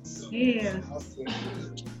tuh. Iya.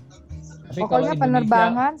 Pokoknya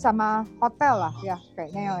penerbangan sama hotel lah ya,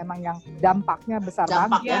 kayaknya yang dampaknya besar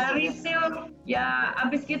banget. Ya retail, ya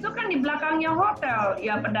abis gitu kan di belakangnya hotel,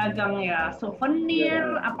 ya pedagang ya souvenir,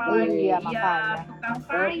 apalagi ya tukang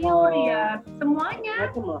sayur, ya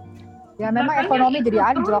semuanya. Ya memang ekonomi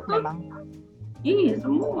jadi anjlok memang. Iya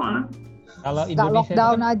semua. Kalau Nggak Indonesia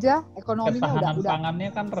lockdown kan aja, ekonominya ketahanan udah. pangannya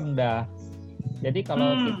kan rendah. Jadi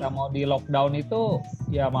kalau kita mau di lockdown itu,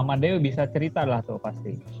 ya Mama Dewi bisa cerita lah tuh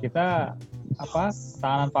pasti. Kita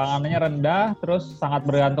ketahanan pangannya rendah, terus sangat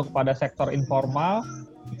bergantung kepada sektor informal.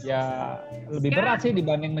 Ya lebih berat sih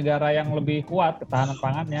dibanding negara yang lebih kuat ketahanan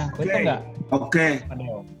pangannya. Betul nggak? Oke.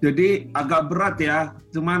 Jadi agak berat ya.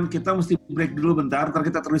 Cuman kita mesti break dulu bentar, ntar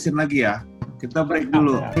kita terusin lagi ya. Kita break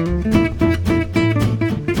dulu.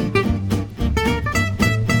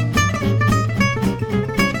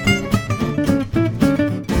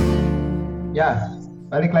 Ya,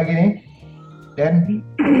 balik lagi nih. Dan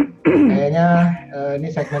kayaknya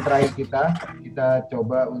ini segmen terakhir kita. Kita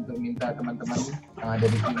coba untuk minta teman-teman yang ada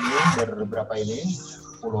di sini beberapa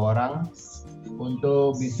 10 orang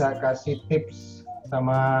untuk bisa kasih tips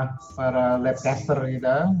sama para labcaster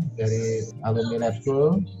kita dari alumni Lab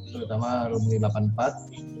School, terutama alumni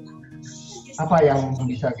 84. Apa yang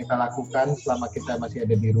bisa kita lakukan selama kita masih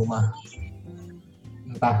ada di rumah?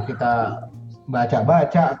 Entah kita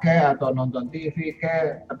baca-baca atau nonton TV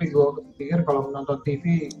tapi gue pikir kalau nonton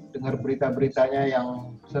TV dengar berita-beritanya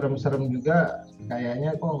yang serem-serem juga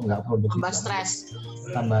kayaknya kok nggak produktif.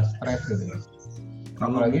 Tambah stres gitu.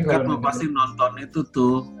 Apalagi kalau pasti nonton itu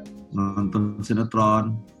tuh, nonton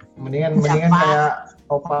sinetron. Mendingan kayak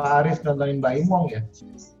Opa Aris nontonin Mbak Imong ya.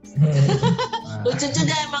 Lucu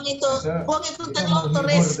juga emang itu. Gua ngikutin lo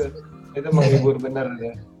turis. Itu menghibur bener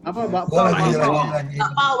ya. Apa bakpao?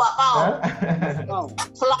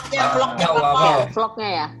 Vlognya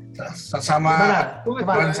ya. Sama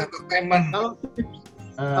entertainment.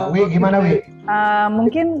 Wi gimana Wi?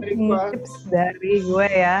 Mungkin tips dari gue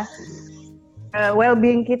ya.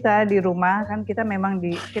 Well-being kita di rumah kan kita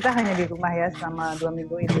hanya di rumah ya selama 2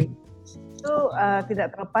 minggu ini. Itu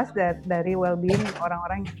tidak terlepas dari well-being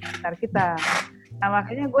orang-orang yang sekitar kita. Nah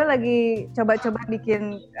makanya gue lagi coba-coba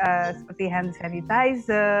bikin seperti hand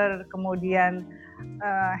sanitizer, kemudian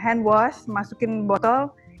hand wash, masukin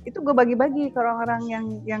botol, itu gue bagi-bagi ke orang-orang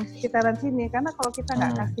yang sekitaran sini. Karena kalau kita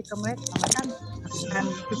nggak kasih ke mereka kan akan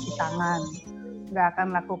cuci tangan, nggak akan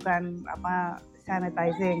lakukan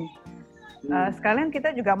sanitizing. Sekalian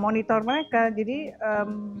kita juga monitor mereka. Jadi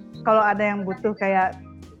kalau ada yang butuh kayak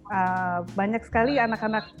banyak sekali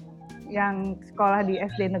anak-anak yang sekolah di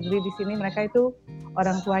SD negeri di sini, mereka itu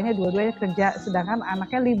orang tuanya dua-duanya kerja, sedangkan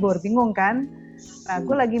anaknya libur, bingung kan? Nah,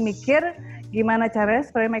 gue lagi mikir gimana caranya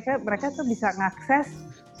supaya mereka tuh bisa ngakses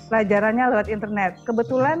pelajarannya lewat internet.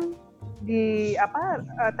 Kebetulan di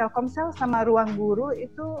Telkomsel sama Ruang Guru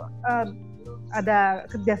itu ada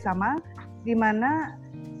kerjasama di mana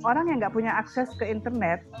orang yang nggak punya akses ke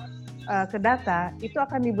internet, ke data, itu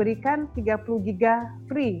akan diberikan 30 giga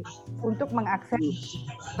free untuk mengakses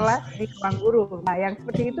kelas di Ruang Guru. Nah, yang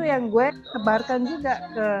seperti itu yang gue sebarkan juga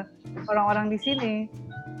ke orang-orang di sini.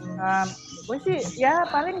 Gue sih ya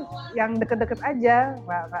paling yang deket-deket aja,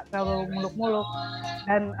 nggak terlalu muluk-muluk.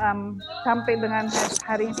 Dan sampai dengan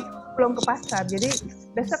hari ini belum ke pasar. Jadi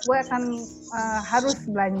besok gue akan harus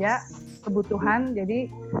belanja kebutuhan. Jadi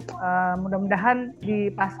mudah-mudahan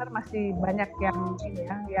di pasar masih banyak yang ini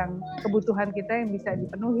ya, yang kebutuhan kita yang bisa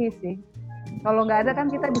dipenuhi sih. Kalau nggak ada kan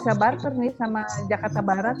kita bisa barter nih sama Jakarta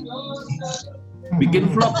Barat.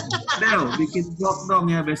 Bikin vlog, Del, bikin vlog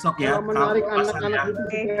dong ya besok ya. Kalau menarik anak-anak itu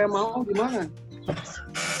supaya mau gimana?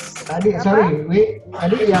 Tadi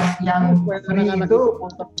tadi yang free itu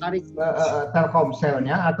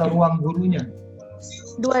Telkomselnya atau ruang gurunya?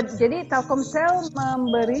 Jadi Telkomsel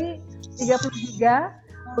memberi 30 giga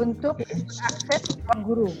untuk akses ruang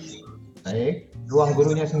guru. Baik, ruang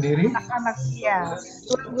gurunya sendiri? Anak-anak ya.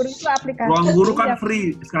 Ruang guru itu aplikasi. Ruang guru kan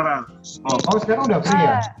free sekarang. Oh sekarang udah free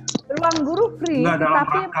ya? Ruang guru free, Enggak, dalam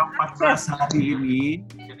tapi rangka 14 hari ini.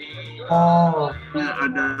 Dia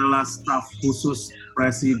adalah staf khusus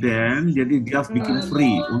presiden, jadi dia bikin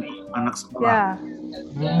free untuk anak sekolah.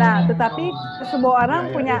 Ya. Nah, tetapi semua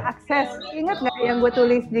orang punya akses. Ingat nggak yang gue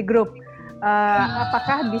tulis di grup?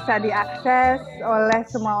 Apakah bisa diakses oleh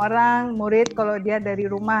semua orang, murid kalau dia dari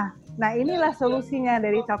rumah? Nah, inilah solusinya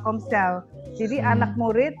dari Telkomsel. Jadi anak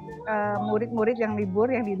murid, murid-murid yang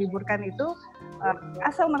diliburkan itu,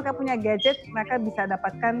 asal mereka punya gadget, mereka bisa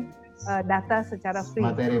dapatkan data secara free.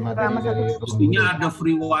 Materi-materi. Pastinya ada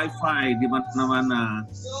free wifi di mana-mana.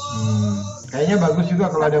 Kayaknya bagus juga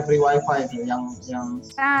kalau ada free wifi itu yang.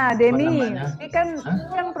 Nah, Denny, ini kan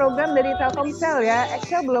program dari Telkomsel ya.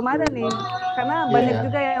 Excel belum ada nih, karena banyak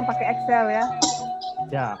juga yang pakai Excel ya.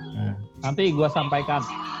 Ya, nanti gua sampaikan.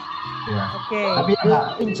 Ya. Oke.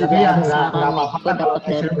 Tapi ya nggak apa-apa kan kalau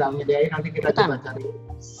Excel nggak menyediain, nanti kita coba cari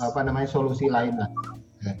solusi lain lah.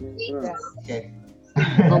 Oke.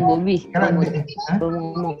 Om Bobi,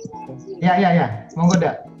 belum ngomong. Ya, monggo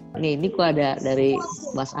dah. Ini gua ada dari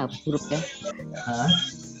WhatsApp grup ya.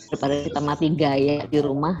 Daripada kita mati gaya di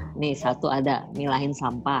rumah, nih satu ada milahin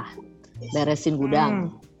sampah, beresin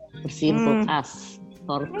gudang, bersihin kulkas,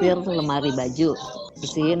 sortir lemari baju,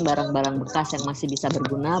 bersihin barang-barang bekas yang masih bisa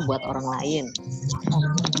berguna buat orang lain.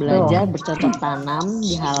 Belajar bercocok tanam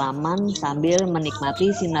di halaman sambil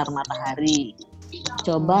menikmati sinar matahari.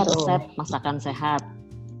 Coba resep masakan sehat.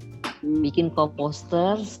 Bikin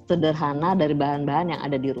komposter sederhana dari bahan-bahan yang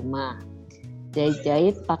ada di rumah.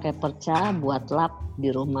 Jahit-jahit pakai perca buat lap di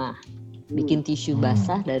rumah. Bikin tisu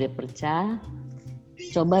basah dari perca.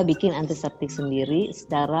 Coba bikin antiseptik sendiri,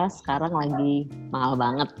 secara sekarang lagi mahal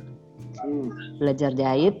banget. Belajar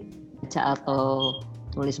jahit, baca atau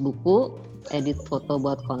tulis buku, edit foto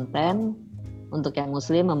buat konten. Untuk yang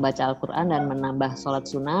muslim membaca Al-Quran dan menambah sholat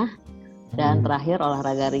sunnah. Dan terakhir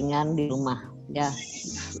olahraga ringan di rumah. Ya,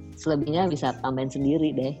 selebihnya bisa tambahin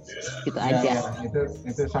sendiri deh. Gitu aja. Ya,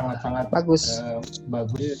 itu sangat-sangat bagus.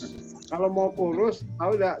 Bagus. Kalau mau kurus,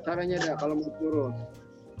 tahu nggak caranya dah kalau mau kurus?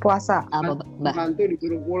 Puasa. Apa, Mbak? Bantu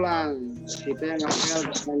disuruh pulang. Kita yang ngapel,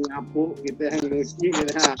 kita yang nyapu, kita yang nyuci,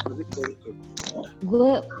 kita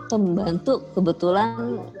Gue pembantu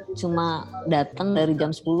kebetulan cuma datang dari jam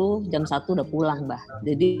 10, jam 1 udah pulang, Mbah.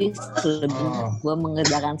 Jadi selebihnya gue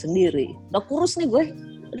mengerjakan sendiri. Udah kurus nih gue.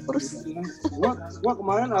 Udah kurus. Gua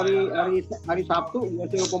kemarin hari Sabtu gue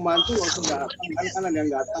suruh pembantu langsung datang, kan ada yang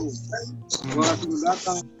datang. Gue langsung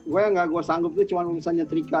datang. Gue sanggup tuh cuma urusan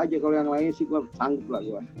nyetrika aja, kalau yang lain sih gue sanggup lah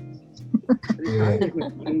gue.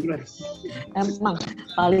 Emang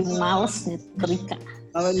paling males nyetrika.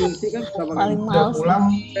 Kalau nyuci kan paling udah males. pulang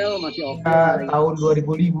masih oke. Tahun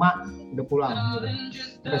 2005 udah pulang.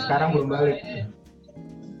 Sampai sekarang belum balik.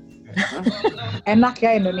 Enak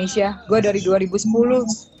ya Indonesia. Gue dari 2010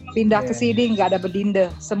 pindah ke sini nggak ada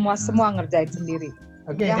bedinde. Semua ngerjain sendiri.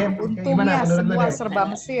 Oke, ya, Dem, untungnya gimana menurut semua Dem? serba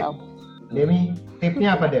mesin. Demi,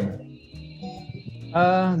 tipnya apa Dem?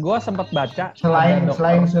 Gue sempat baca.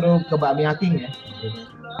 Selain suruh ke bakmi aking ya.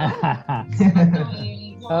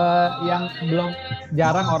 Yang belum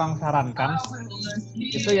jarang orang sarankan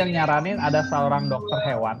itu yang nyaranin ada seorang dokter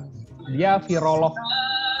hewan, dia virolog,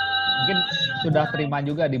 mungkin sudah terima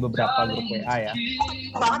juga di beberapa grup WA ya.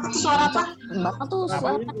 Banget itu suara apa? Bapak tuh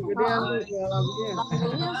suara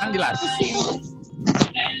kan jelas.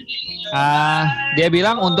 Dia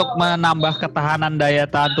bilang untuk menambah ketahanan daya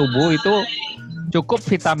tahan tubuh itu cukup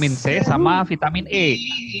vitamin C sama vitamin E.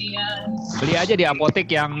 Beli aja di apotek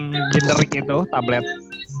yang generik itu tablet.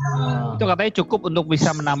 Itu katanya cukup untuk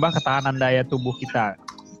bisa menambah ketahanan daya tubuh kita.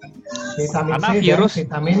 Vitamin Karena C virus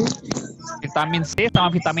dan vitamin C sama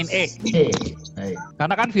vitamin E.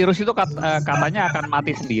 Karena kan virus itu katanya akan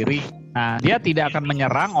mati sendiri. Nah, dia tidak akan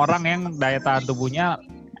menyerang orang yang daya tahan tubuhnya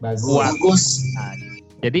kuat. Nah,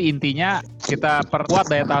 jadi intinya kita perkuat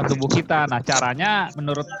daya tahan tubuh kita. Nah, caranya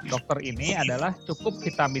menurut dokter ini adalah cukup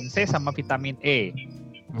vitamin C sama vitamin E.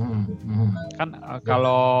 Kan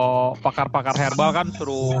kalau pakar-pakar herbal kan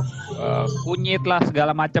suruh kunyit lah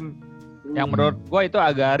segala macam. Yang menurut gue itu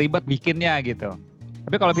agak ribet bikinnya gitu.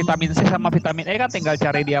 Tapi kalau vitamin C sama vitamin E kan tinggal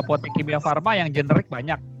cari di apotek Kimia Farma yang generik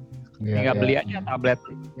banyak. Tinggal beli aja tablet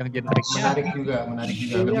yang generiknya. Menarik juga.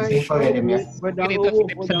 Lebih simpel ya Dem ya. Mungkin itu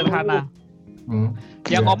tips sederhana.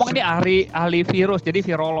 Yang ngomong ini ahli virus, jadi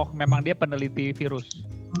virolog. Memang dia peneliti virus.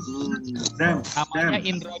 Namanya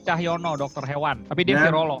Indro Cahyono, dokter hewan. Tapi dia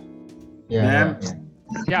virolog. Ya.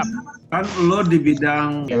 Siap. Kan lo di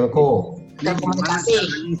bidang telco. Gimana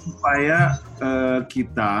caranya supaya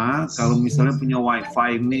kita kalau misalnya punya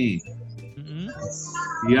wifi nih,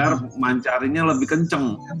 biar mancarinnya lebih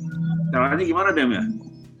kenceng. Caranya gimana Dem ya?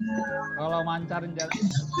 Kalau mancarin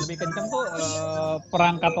lebih kenceng tuh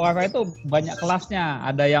perangkat wifi itu banyak kelasnya.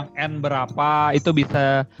 Ada yang N berapa itu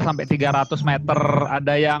bisa sampai 300 meter,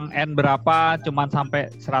 ada yang N berapa cuman sampai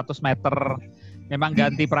 100 meter. Memang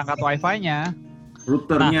ganti perangkat wifi-nya.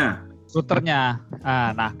 Routernya.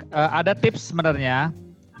 Ada tips sebenarnya.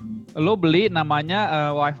 Lo beli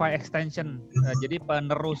namanya wifi extension, jadi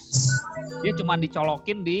penerus. Dia cuma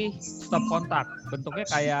dicolokin di stop kontak, bentuknya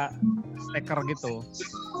kayak steker gitu.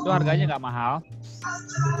 Itu harganya nggak mahal.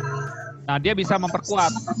 Nah dia bisa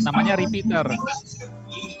memperkuat, namanya repeater.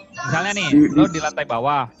 Misalnya nih, lo di lantai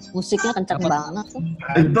bawah. Musiknya kencang banget tuh.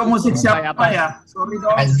 Itu musik siapa ya? Sorry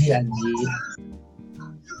dong. Anji.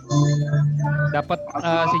 Dapat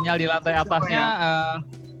sinyal di lantai atasnya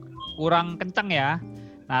kurang kencang ya.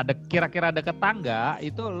 Nah, kira-kira deket tangga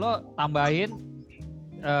itu lo tambahin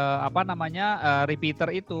repeater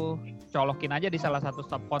itu, colokin aja di salah satu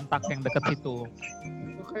stop kontak yang deket situ.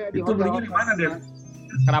 Itu belinya di mana Dem?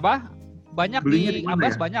 Kenapa? Banyak di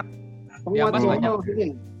Ambas banyak. Di Ambas banyak.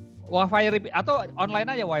 Wifi atau online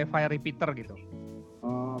aja wifi repeater gitu.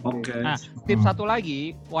 Oke. Nah, tips satu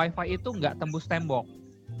lagi, wifi itu nggak tembus tembok.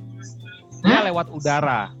 Dia lewat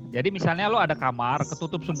udara. Jadi misalnya lo ada kamar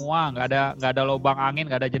ketutup semua, nggak ada lubang angin,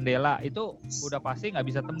 nggak ada jendela, itu udah pasti nggak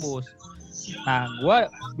bisa tembus. Nah, gue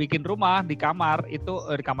bikin rumah di kamar itu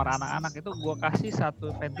di kamar anak-anak itu gue kasih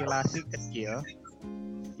satu ventilasi kecil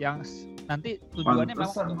yang nanti tujuannya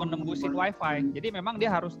memang untuk menembusin wifi. Jadi memang dia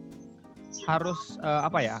harus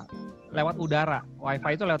lewat udara.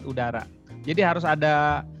 Wifi itu lewat udara. Jadi harus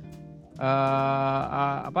ada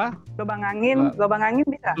lubang angin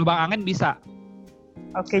bisa. Lubang angin bisa.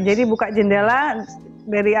 Oke, jadi buka jendela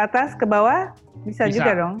dari atas ke bawah bisa.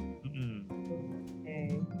 Juga dong.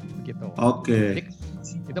 Gitu. Oke. Jadi,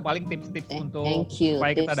 itu paling tips-tips untuk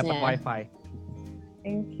supaya kita dapat wifi.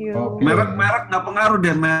 Thank you. Merek nggak pengaruh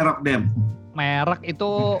deh Dem. Merek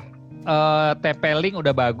itu TP-Link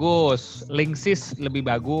udah bagus, Linksys lebih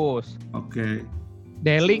bagus. Oke.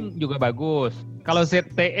 D-Link juga bagus. Kalau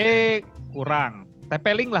ZTE kurang.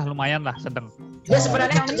 TP-Link lah lumayan lah, sedang. Dia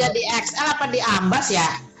sebenarnya kerja di XL apa di Ambas ya?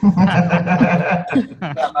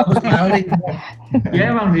 Dia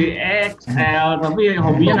emang di XL, tapi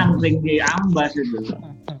hobinya nangkring di Ambas itu.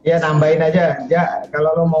 Ya nambahin aja. Ya kalau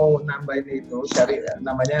lo mau nambahin itu cari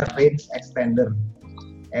namanya range extender.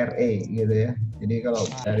 RE gitu ya. Jadi kalau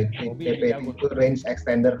dari TP itu range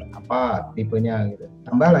extender apa tipenya gitu.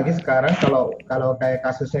 Tambah lagi sekarang kalau kayak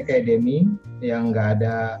kasusnya kayak Demi yang nggak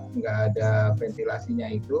ada ventilasinya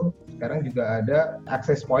itu, sekarang juga ada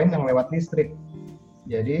access point yang lewat listrik.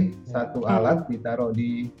 Jadi satu alat ditaruh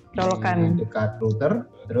di dekat router,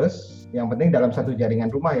 terus yang penting dalam satu jaringan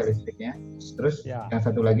rumah ya listriknya. Terus yang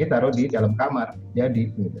satu lagi taruh di dalam kamar. Jadi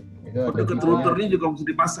gitu. Itu dekat routernya juga mesti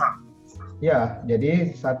dipasang. Ya,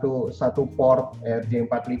 jadi satu port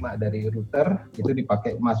RJ45 dari router itu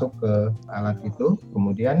dipakai masuk ke alat itu,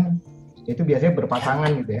 kemudian itu biasanya berpasangan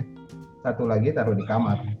gitu ya. Satu lagi taruh di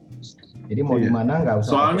kamar. Jadi mau di mana nggak usah.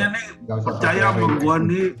 Soalnya nih percaya sama gua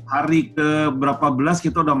nih hari ke berapa belas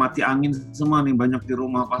kita udah mati angin semua nih banyak di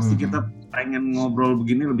rumah. Pasti kita pengen ngobrol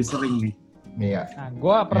begini lebih sering nih. Iya. Nah,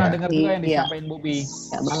 gua pernah dengar juga yang disampaikan Bubi.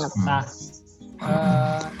 Ya banget. Nah,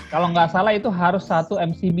 kalau nggak salah itu harus satu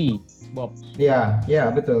MCB. Bob. Iya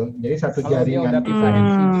betul. Jadi satu kalau jaringan. Kalau dia udah pisah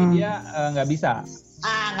MCB dia nggak bisa.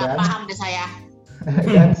 Nggak paham deh saya.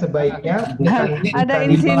 Dan sebaiknya bukan ada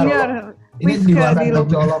insinyur. Ini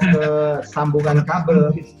dicolok ke sambungan kabel,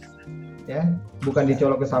 ya, bukan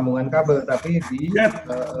dicolok ke sambungan kabel, tapi di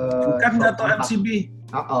bukan jatuh MCB,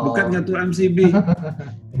 bukan jatuh MCB.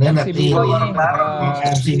 MCB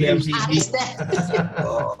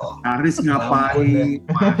Haris ngapain?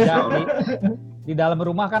 Di dalam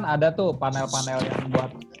rumah kan ada tuh panel-panel yang buat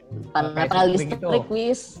panel listrik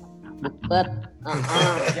wis buat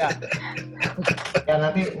ya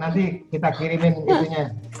nanti kita kirimin itunya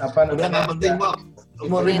apa namanya. Yang penting Bob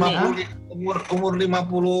umur 54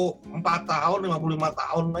 tahun 55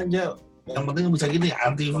 tahun aja yang penting bisa gini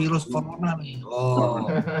antivirus corona nih.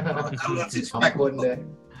 Kalau suspek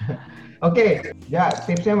Oke, Ja,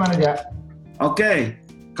 tipsnya mana Ja? Oke,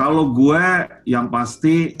 kalau gue yang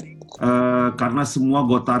pasti karena semua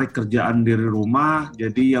gue tarik kerjaan dari rumah,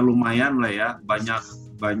 jadi ya lumayan lah ya,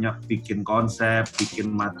 banyak bikin konsep,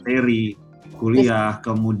 bikin materi, kuliah,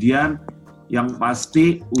 kemudian yang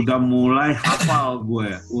pasti udah mulai hafal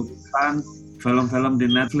gue urutan film-film di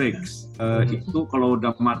Netflix. Itu kalau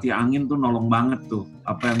udah mati angin tuh nolong banget tuh,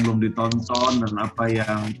 apa yang belum ditonton dan apa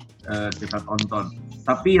yang kita tonton.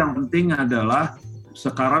 Tapi yang penting adalah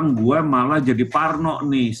sekarang gue malah jadi parno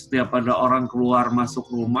nih, setiap ada orang keluar masuk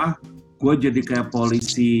rumah, gue jadi kayak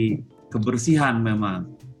polisi kebersihan memang.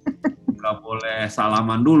 Gak boleh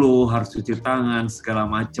salaman dulu, harus cuci tangan, segala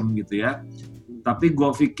macem gitu ya. Tapi gue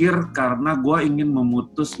pikir karena gue ingin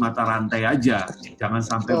memutus mata rantai aja, jangan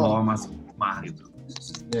sampai bawa masuk rumah gitu.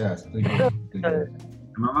 Ya, setuju.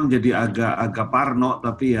 Memang jadi agak parno,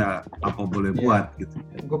 tapi ya apa boleh buat gitu.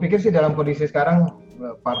 Gue pikir sih dalam kondisi sekarang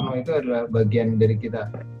parno itu adalah bagian dari kita,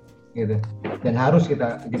 gitu. Dan harus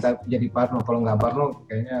kita jadi parno. Kalau nggak parno,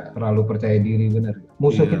 kayaknya terlalu percaya diri bener.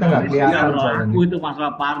 Musuh kita nggak kelihatan. Aku itu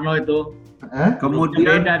masalah parno itu.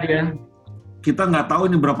 Kemudian beda dia. Kita nggak tahu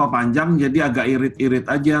ini berapa panjang, jadi agak irit-irit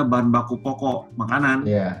aja bahan baku pokok makanan.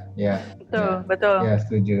 Iya. Betul. Ya,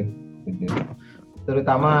 setuju.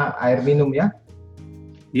 Terutama air minum ya.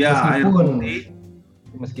 Ya, air putih.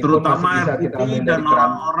 Meskipun Terutama masih bisa air kita putih ambil dan dari keran.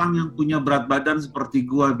 orang-orang yang punya berat badan seperti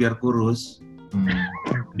gua biar kurus.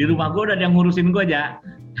 Di rumah gue udah ada yang ngurusin gue aja.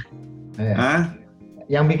 Hah?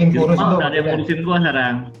 Yang bikin Di kurus rumah itu udah ada yang ngurusin gue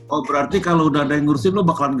sekarang. Oh, berarti kalau udah ada yang ngurusin lo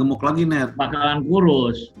bakalan gemuk lagi, Net? Bakalan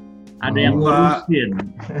kurus. Ada yang ngurusin.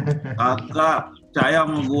 Kakak, percaya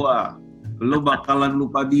sama gua. Lo bakalan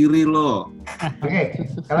lupa diri lo. Oke,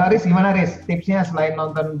 kalau Riz gimana Riz? Tipsnya selain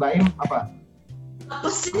nonton Baim apa? Apa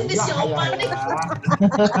sih ini si Opa nih?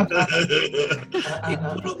 Itu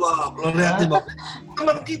lo Bob, lo lihat nih Bob.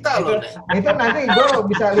 Teman kita lo nih. Itu nanti gue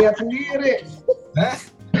bisa lihat sendiri.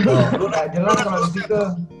 Lo nggak jelas kalau di situ.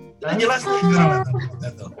 Udah jelas nih sekarang.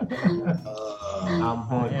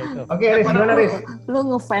 Ampun. Oke Riz, gimana Riz? Lu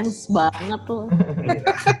ngefans banget tuh.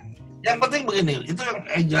 Yang penting begini, itu yang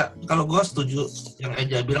Eja, kalau gue setuju, yang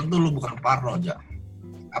Eja bilang tuh lu bukan parno aja.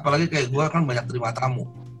 Apalagi kayak gue kan banyak terima tamu,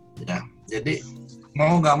 ya. Jadi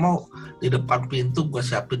mau nggak mau di depan pintu gue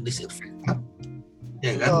siapin disinfektan,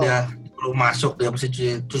 ya kan? Dia belum masuk dia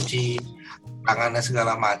mesti cuci tangannya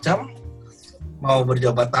segala macam. Mau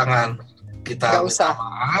berjabat tangan kita minta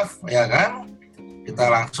maaf, ya kan? Kita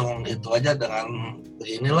langsung itu aja dengan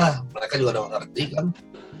inilah, mereka juga udah mengerti kan,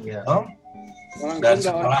 ya. Dan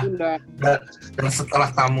setelah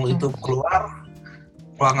tamu itu keluar,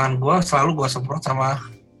 ruangan gue selalu gue semprot sama.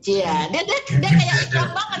 Iya, dia kayak iklan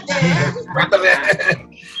banget ya. Betul ya.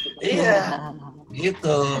 Iya,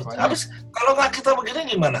 gitu. Habis kalau nggak kita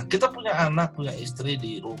begini gimana? Kita punya anak, punya istri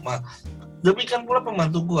di rumah. Demikian pula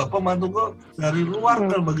pembantu gue dari luar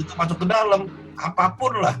kan begitu masuk ke dalam,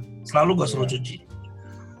 apapun lah, selalu gue suruh cuci.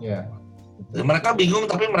 Iya. Mereka bingung,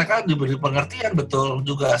 tapi mereka diberi pengertian betul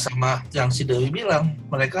juga sama yang si Dewi bilang.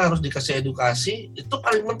 Mereka harus dikasih edukasi, itu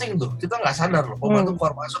paling penting tuh. Kita nggak sadar loh, pembantu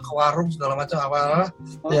keluar masuk ke warung segala macam apa-apa.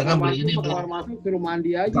 Ya kan beli ini. Keluar masuk suruh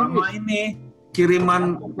mandi aja. Sama ini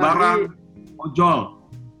kiriman barang ojol.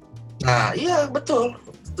 Nah iya betul,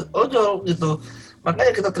 ojol gitu.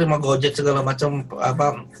 Makanya kita terima Gojek segala macam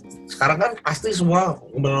apa. Sekarang kan pasti semua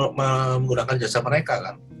menggunakan jasa mereka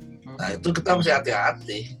kan. Nah itu kita mesti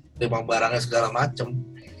hati-hati. Terima barangnya segala macem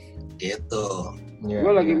gitu.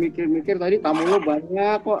 Gue lagi mikir-mikir tadi tamu lo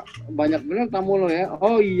banyak kok, banyak bener tamu lo ya.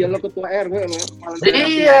 Oh iya lo ketua RW lo.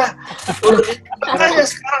 Iya. Makanya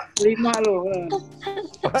sekarang 5 lo.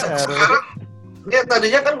 Sekarang ya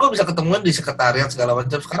tadinya kan gue bisa ketemuan di sekretariat segala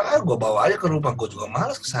macam. Sekarang gue bawa aja ke rumah, gue juga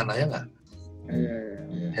malas kesana ya nggak.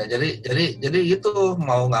 Ya jadi gitu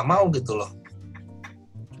mau nggak mau gitu loh.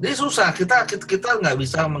 Jadi susah, kita nggak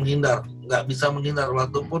bisa menghindar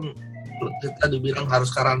walaupun kita dibilang harus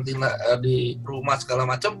karantina di rumah segala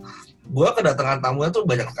macam. Gua kedatangan tamunya tuh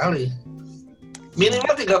banyak sekali,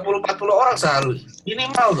 minimal 30-40 orang sehari,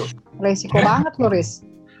 minimal tuh. Resiko banget loh Riz.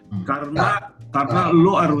 Karena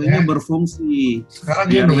lu RW-nya berfungsi. Sekarang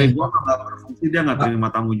RW gua nggak berfungsi, dia nggak terima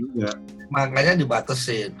tamu juga. Makanya gue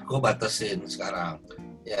batesin sekarang,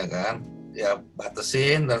 ya kan? Ya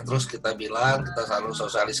batesin dan terus kita bilang kita selalu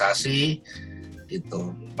sosialisasi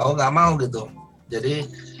gitu, mau nggak mau gitu. Jadi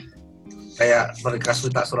kayak mereka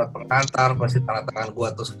minta surat pengantar pasti tanda tangan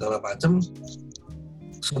gua atau segala macem,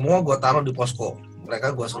 semua gua taruh di posko.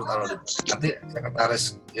 Mereka gua suruh taruh di posko. Nanti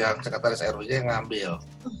sekretaris RW-nya yang ngambil.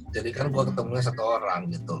 Jadi kan gua ketemunya satu orang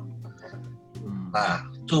gitu. Nah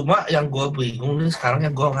cuma yang gua bingung nih sekarang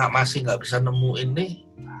yang gua masih nggak bisa nemuin nih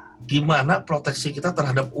gimana proteksi kita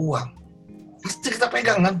terhadap uang. pasti kita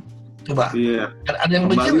pegang kan. Coba. Iya. Ada yang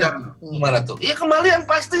mikir nggak gimana tuh? Iya kembalian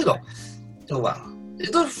pasti dong. Coba.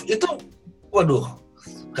 Itu waduh,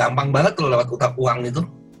 gampang banget loh lewat utang uang itu.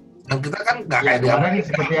 Dan kita kan nggak kayak kemarin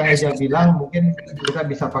seperti yang Eja bilang, mungkin kita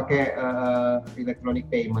bisa pakai electronic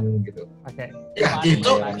payment gitu. Ya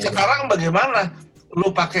itu sekarang bagaimana?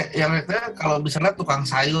 Lu pakai yang kalau misalnya tukang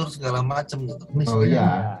sayur segala macam gitu. Oh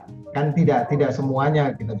iya, kan tidak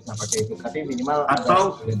semuanya kita bisa pakai itu, tapi minimal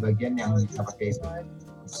atau ada bagian yang bisa pakai itu.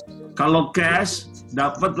 Kalau cash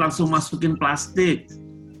dapat langsung masukin plastik.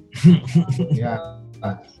 Ya.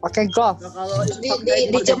 Pakai glove. Kalau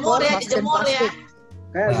dijemur ya.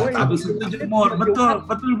 Habis itu jemur, betul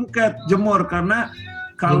Buket, jemur karena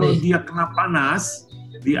kalau dia kena panas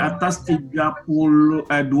di atas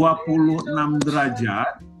 26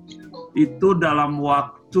 derajat itu dalam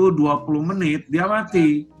waktu 20 menit dia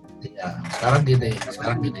mati. Ya, sekarang gini.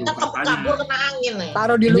 Kabur kena angin nih.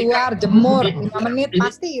 Taruh di luar, jemur 5 menit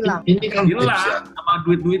pasti hilang. Ini kan hilang, sama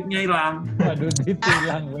duitnya hilang. Duit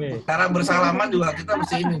hilang, weh. Cara bersalaman juga kita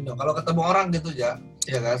mesti ini dong. Kalau ketemu orang gitu ya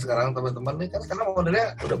kan sekarang teman-teman nih kan sekarang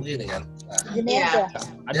modelnya udah begini kan. Gini aja.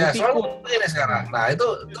 Ya, soalnya begini sekarang. Nah, itu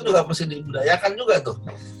juga mesti dibudayakan juga tuh.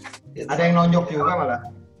 Gitu. Ada yang nonjok juga malah.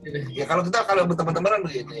 Ya kalau berteman-temanan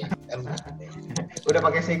begini kan. Udah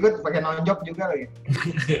pakai sikut, pakai nonjok juga lagi.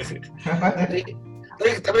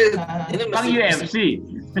 tapi ini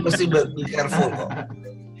mesti be careful kok.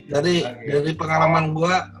 Dari pengalaman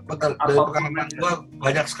gua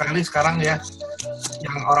banyak sekali sekarang ya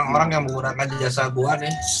yang orang-orang yang menggunakan jasa gua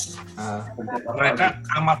nih, mereka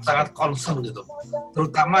amat sangat concern gitu.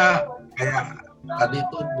 Terutama kayak tadi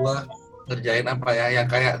tuh gua ngerjain apa ya, yang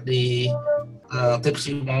kayak di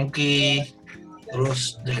Tipsy Monkey,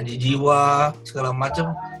 terus janji jiwa segala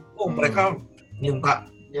macam. Mereka minta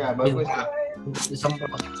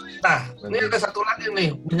disemprot. Nah, ini ada satu lagi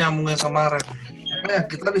nih menyambungnya kemarin. Nah,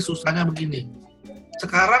 kita disusahnya begini.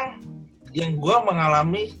 Sekarang yang gua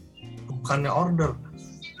mengalami bukannya order,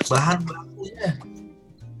 bahan bakunya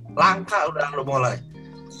langka udah mulai.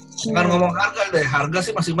 Bukan ngomong harga deh, harga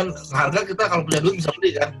sih masih harga kita kalau punya duit bisa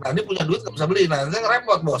beli kan. Nah, ini punya duit nggak bisa beli, nah ini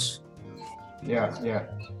repot bos. Ya.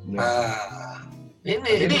 Nah, ini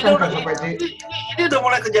udah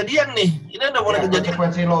mulai kejadian nih. Ini udah mulai kejadian.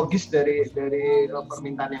 Konsekuensi logis dari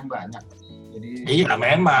permintaan yang banyak. Jadi iya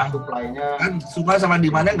memang. Supply-nya kan supply sama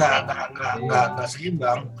demand-nya nggak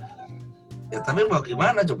seimbang. Ya tapi mau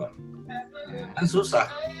gimana coba? Kan susah.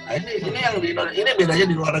 Nah, ini yang ini bedanya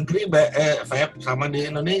di luar negeri sama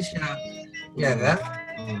di Indonesia. Ya kan?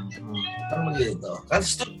 Kan begitu. Kan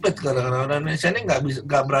stupid karena Indonesia ini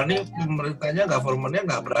nggak berani, pemerintahnya, government-nya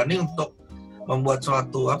nggak berani untuk membuat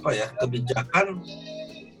suatu kebijakan,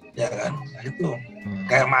 ya kan? Nah, itu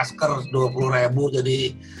kayak masker 20.000 jadi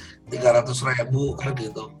 300.000 kan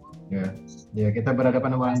gitu. Ya kita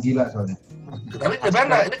berhadapan sama orang gila soalnya. Tapi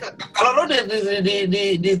gimana? Ini kalau lo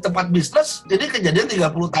di tempat bisnis, jadi kejadian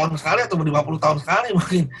 30 tahun sekali atau 50 tahun sekali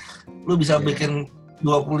mungkin lo bisa bikin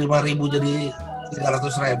 25.000 jadi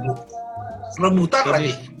 300.000. Rebutan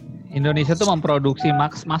lagi. Indonesia tuh memproduksi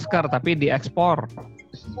masker tapi diekspor.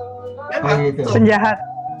 Penjahat,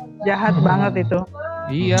 jahat banget itu.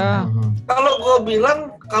 Iya. Kalau gue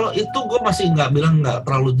bilang, kalau itu gue masih nggak bilang nggak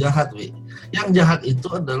terlalu jahat, Wi. Yang jahat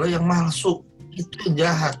itu adalah yang palsu, itu yang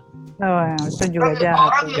jahat. Oh, itu juga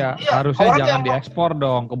jahat. Harusnya jangan diekspor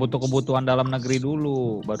dong, kebutuhan dalam negeri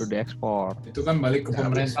dulu, baru diekspor. Itu kan balik ke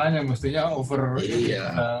pemerintahnya, mestinya over.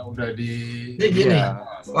 Iya. Udah di. Jadi gini,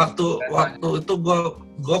 waktu itu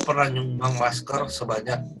gue pernah nyumbang masker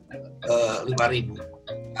sebanyak 5.000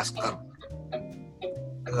 masker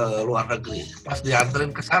ke luar negeri. Pas dianterin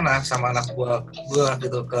ke sana sama anak gue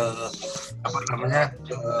gitu ke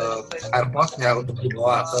ke airportnya untuk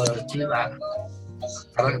dibawa ke Cina.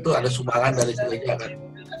 Karena itu ada sumbangan dari gereja kan.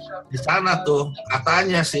 Di sana tuh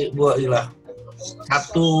katanya sih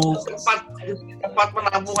satu tempat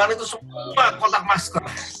penampungan itu semua kotak masker.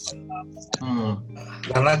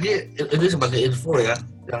 Dan lagi ini sebagai info ya,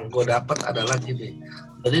 yang gue dapat adalah gini.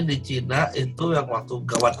 Jadi di Cina itu yang waktu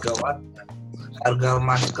gawat-gawat harga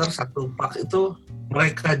masker satu pak itu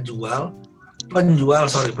mereka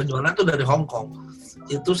penjualnya tuh dari Hong Kong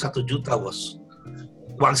itu 1 juta bos,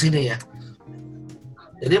 uang sini ya.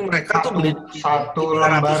 Jadi mereka tuh beli satu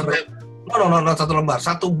lembar. Satu lembar,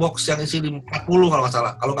 satu box yang isi 40 kalau nggak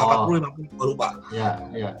salah. Kalau nggak 40, 50 gue lupa.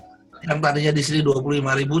 Iya. Yang tadinya di sini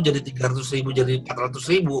 25.000 jadi 300.000 jadi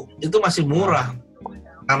 400.000 itu masih murah.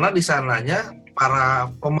 Karena di sananya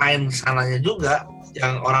para pemain sananya juga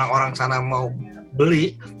yang orang-orang sana mau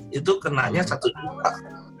beli itu kenanya 1 juta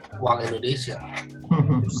uang Indonesia.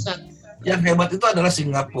 Yang hebat itu adalah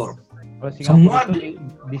Singapura. Kalau Singapura Semua itu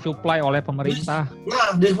disuplai oleh pemerintah.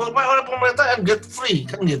 Nah, disuplai oleh pemerintah and get free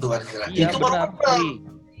kan gitu kan kira. Iya, Itu benar, baru free.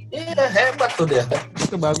 Iya, hebat tuh dia.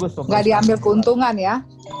 Itu bagus tuh. Nggak diambil keuntungan ya.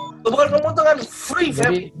 Bukan keuntungan, free.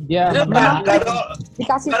 Jadi dia nggak ada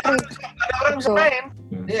dikasih free. orang bisa main.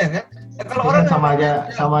 Iya kan? Ya, kalau Itu orang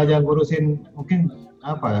kan sama aja ngurusin mungkin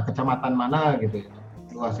apa ya, kecamatan mana gitu ya.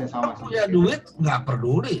 Luasnya sama. punya duit nggak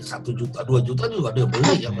peduli 1 juta 2 juta juga dia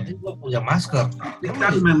beli, yang penting gua punya masker. Ini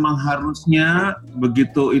kan memang harusnya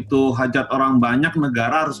begitu itu hajat orang banyak,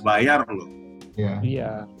 negara harus bayar loh.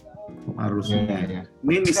 Iya. Harusnya. Iya.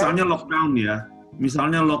 Ini misalnya lockdown ya.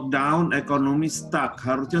 Misalnya lockdown, ekonomi stuck,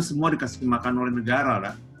 harusnya semua dikasih makan oleh negara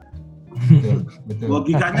lah. Betul.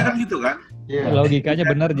 Logikanya kan gitu kan? Iya. Logikanya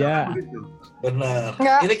bener ya. Benar.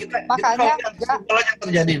 Enggak, Ini kita makanya kalau yang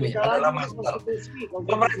terjadi nih adalah masker.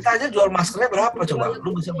 Pemerintahnya jual maskernya berapa coba?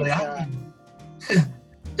 Lu bisa bayangin.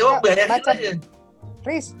 Coba bayangin baca, aja.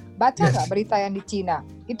 Riz, baca nggak berita yang di Cina?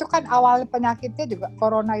 Itu kan awal penyakitnya juga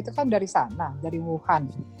corona itu kan dari sana, dari Wuhan.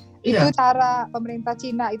 Itu Iya. cara pemerintah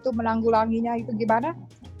Cina itu menanggulanginya itu gimana?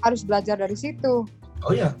 Harus belajar dari situ.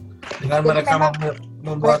 Oh iya. Dengan Jadi mereka memang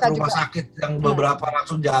membuat mereka rumah juga- sakit yang beberapa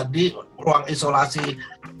langsung jadi, ruang isolasi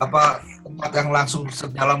tempat yang langsung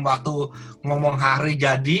dalam waktu ngomong hari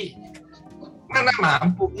jadi, mana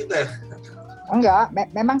mampu kita. Enggak,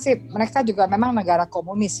 memang sih mereka juga memang negara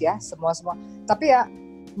komunis ya, semua. Tapi ya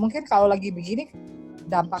mungkin kalau lagi begini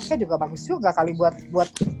dampaknya juga bagus juga kali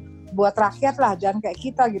buat rakyat lah, jangan kayak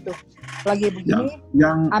kita gitu. Lagi begini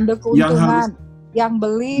ambil keuntungan, yang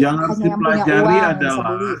beli yang harus hanya yang punya dipelajari uang yang bisa adalah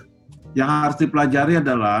beli. yang harus dipelajari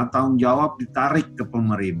adalah tanggung jawab ditarik ke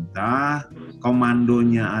pemerintah,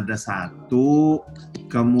 komandonya ada satu,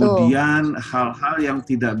 kemudian hal-hal yang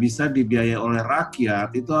tidak bisa dibiayai oleh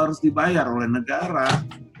rakyat itu harus dibayar oleh negara.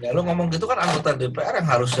 Ya lu ngomong gitu kan anggota DPR yang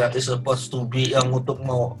harusnya is supposed to be yang untuk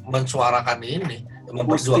mau mensuarakan ini,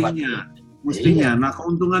 memperjuangkan ini. Mestinya. Nah,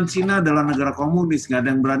 keuntungan Cina adalah negara komunis, nggak ada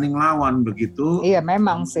yang berani ngelawan begitu. Iya,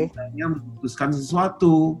 memang sih. Hanya memutuskan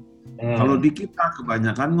sesuatu. Kalau di kita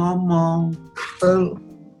kebanyakan ngomong.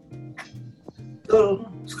 Betul.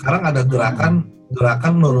 Sekarang ada gerakan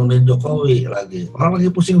nurunin Jokowi lagi. Orang lagi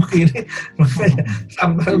pusing begini, makanya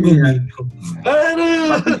sampai gue bingung.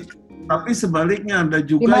 Aduh. Tapi sebaliknya ada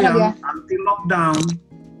juga Gimana yang dia? anti lockdown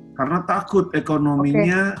karena takut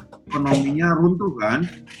ekonominya runtuh kan.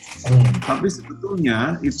 Tapi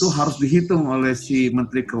sebetulnya itu harus dihitung oleh si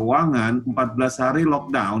Menteri Keuangan, 14 hari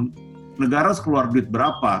lockdown, negara harus keluar duit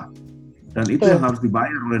berapa. Dan itu yang harus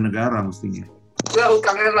dibayar oleh negara mestinya. Ya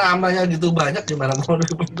utangnya namanya gitu banyak, gimana mau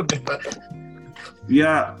negara?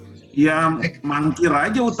 Ya mangkir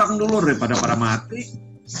aja utang dulu daripada pada mati.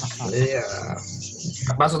 Iya.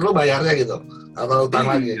 Maksud lu bayarnya gitu? Atau utang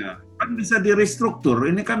lagi? Kan bisa direstruktur,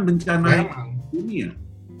 ini kan bencana dunia.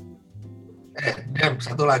 Dem,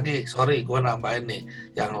 satu lagi, sorry gue nambahin nih,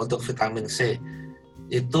 yang untuk vitamin C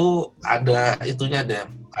itu ada itunya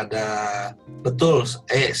Dem, ada betul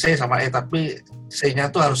C sama E tapi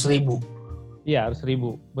C-nya tuh harus 1000. Iya harus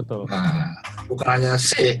 1000, betul. Nah, bukan hanya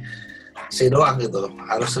C doang gitu,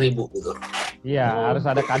 harus 1000 gitu. Iya harus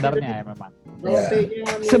ada kadarnya ya memang.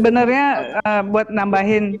 Sebenarnya buat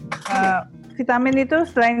nambahin vitamin itu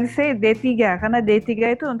selain C, D3 karena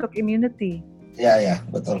D3 itu untuk immunity. Iya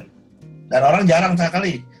betul. Dan orang jarang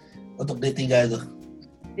sekali untuk D3 itu.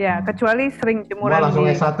 Ya, kecuali sering jemuran langsung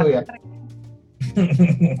di S1 ya.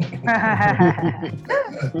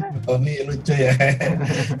 Oh ini lucu ya.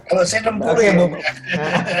 Kalau saya 60 ya Bob.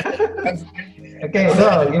 Oke,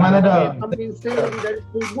 Dol, gimana Dol? Vitamin C dari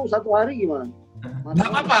 1000 satu hari gimana? Nggak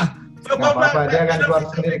apa-apa. Nggak apa-apa, dia akan keluar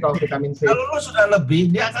sendiri kalau vitamin C. Kalau lu sudah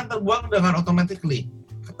lebih, dia akan terbuang dengan automatically.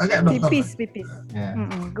 Tanya dokter. Pipis. Ya.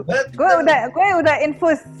 Gue udah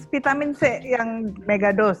infus vitamin C yang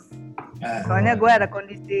megados. Soalnya gue ada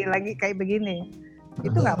kondisi lagi kayak begini.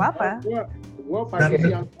 Itu nggak apa-apa. Gua pagi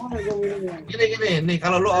yang Gini, nih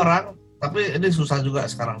kalau lu orang, tapi ini susah juga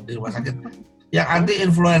sekarang di rumah sakit. Yang anti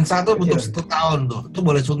influenza tuh butuh 1 tahun tuh, itu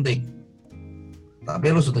boleh suntik. Tapi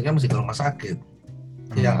lu suntiknya mesti ke rumah sakit.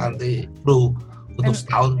 Yang anti flu butuh 1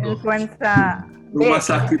 tahun tuh. Influenza. Rumah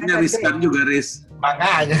sakitnya riskan juga, Riz.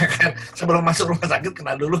 Makanya kan sebelum masuk rumah sakit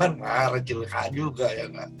kena duluan, recilka juga ya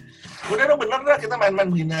kan. Udah dong bener dah kita main-main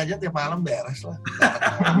begini aja tiap malam beres lah.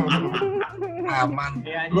 Aman.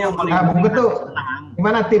 Bu Ketu,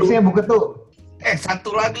 gimana tipsnya Bu Ketu?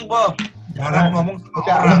 Satu lagi Bob, jangan ngomong sama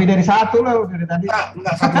Udah orang. lebih dari 1 lah dari tadi.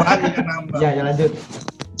 Enggak, satu lagi yang nambah. Ya lanjut.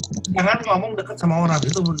 Jangan ngomong deket sama orang,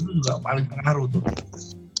 itu juga paling pengaruh tuh.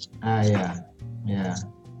 Ah ya.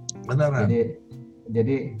 Beneran.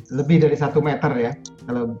 Jadi lebih dari 1 meter ya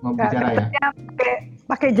kalau mau bicara ya.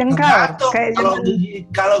 pakai jengkal. Tergantung,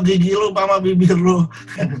 kalau gigi lu sama bibir lu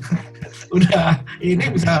udah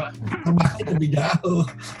ini bisa terbangnya lebih jauh.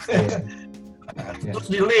 Terus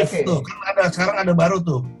di lift tuh kan sekarang ada baru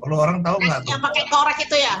tuh. Kalau orang tahu nggak tuh? Yang pakai korek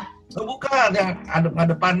itu ya? Oh, bukan, yang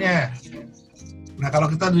ngadepannya. Nah kalau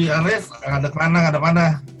kita di lift ngadep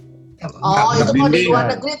mana? Oh, itu mau di luar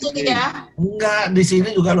negeri tuh ya? Enggak, di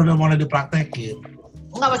sini juga udah mulai dipraktekin.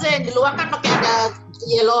 Enggak, maksudnya di luar kan pakai ada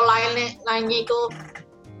yellow line-nya itu.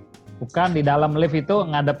 Bukan, di dalam lift itu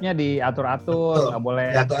ngadepnya diatur-atur, nggak boleh.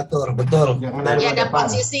 Diatur, betul. Iya, ada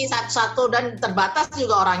posisi satu-satu dan terbatas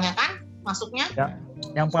juga orangnya kan, masuknya. Ya,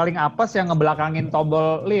 yang paling apes yang ngebelakangin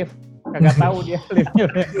tombol lift. Kagak tahu dia liftnya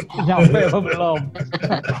nyampe apa belum.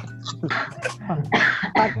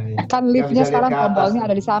 Kan liftnya sekarang tombolnya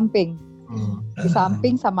ada di samping. Di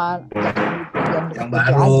samping sama yang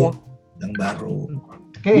baru. Yang baru.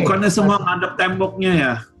 Bukannya semua ngadep temboknya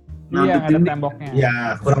ya? Iya, ngadep temboknya.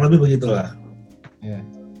 Ya, kurang lebih begitulah. Ya.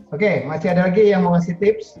 Oke, masih ada lagi yang mau ngasih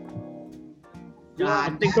tips?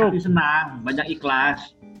 Yang penting lebih senang, banyak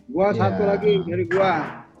ikhlas. Gua satu lagi dari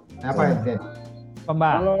gua. Apa itu?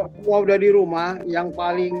 Kalau semua udah di rumah, yang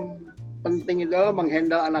paling penting itu adalah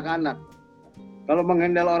menghandle anak-anak. Kalau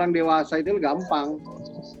menghandle orang dewasa itu gampang,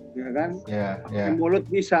 ya kan? Pakai mulut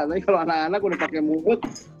bisa, tapi kalau anak-anak udah pakai mulut,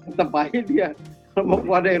 tetap aja dia. Kalau mau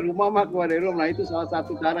keluar dari rumah, keluar dari rumah. Nah itu salah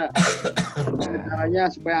satu cara. Caranya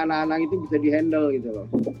supaya anak-anak itu bisa dihandle gitu loh.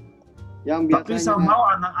 Yang biasanya. Tapi somehow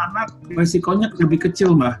anak-anak resikonya lebih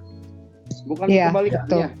kecil, Mbak. Bukan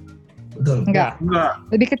kebalikannya. Betul. Enggak.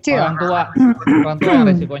 Lebih kecil. Orang tua yang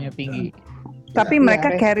resikonya tinggi. Tapi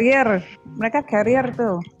mereka carrier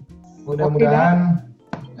tuh. Mudah-mudahan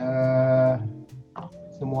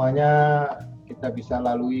semuanya kita bisa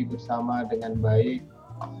lalui bersama dengan baik.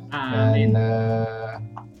 Dan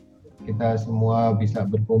kita semua bisa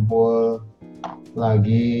berkumpul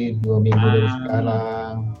lagi 2 minggu dari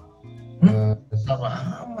sekarang.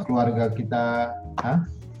 Keluarga kita,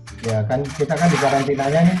 ya kan kita kan di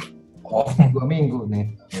karantinanya nih 2 minggu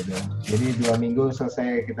nih. Gitu. Jadi 2 minggu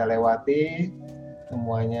selesai kita lewati,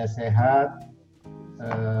 semuanya sehat,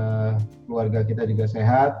 keluarga kita juga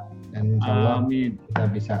sehat, dan insya Allah kita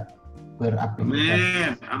bisa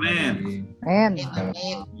beraktivitas. Amin.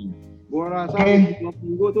 Gua rasa 2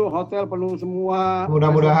 minggu tuh hotel penuh semua.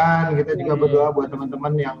 Mudah-mudahan kita juga berdoa buat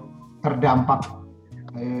teman-teman yang terdampak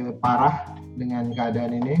parah dengan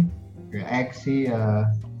keadaan ini. Eksi ya,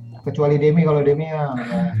 kecuali Demi, kalau Demi ya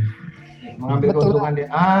mengambil keuntungan dia.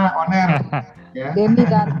 Oner. Ya. Demi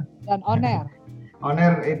dan Oner.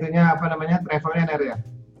 Oner itunya apa namanya? Travelnya Ner ya?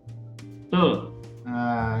 Betul.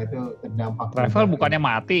 Nah, itu terdampak. Travel bukannya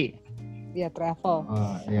mati. Iya, travel.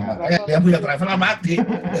 Oh, ya. Dia punya travel mati.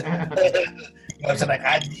 Nggak bisa naik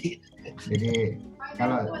haji. Jadi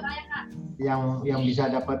kalau yang bisa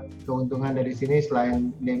dapat keuntungan dari sini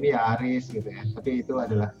selain Demi ya Aris gitu ya. Tapi itu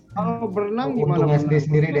adalah kalau berenang gimana? Untungnya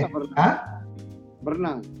sendiri deh.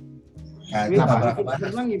 Berenang. Ya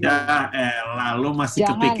elah, lu masih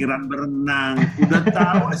kepikiran berenang. Udah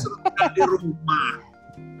tahu sudah di rumah.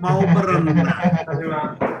 Mau berenang.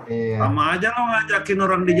 Sama aja lo ngajakin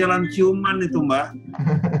orang di jalan ciuman itu, Mbak.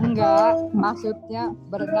 Enggak, maksudnya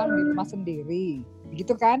berenang di rumah sendiri.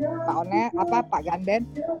 Begitu kan, Pak Oner, Pak Ganden?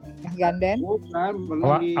 Yang Ganden? Bukan,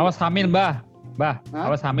 Awas hamil, Mbah.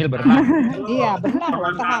 Awas hamil berenang. Iya, berenang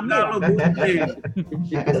loh, hamil.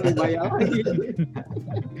 Bayar lagi.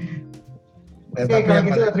 Oke, kalau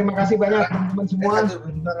gitu terima kasih banyak teman-teman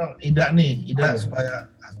semua. Ida supaya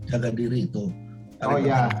jaga diri itu. Oh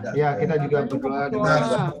ya, kita juga berdoa dengan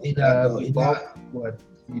buat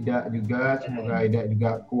Ida juga, semoga Ida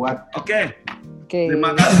juga kuat. Oke.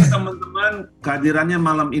 Terima kasih teman-teman kehadirannya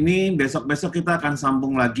malam ini. Besok-besok kita akan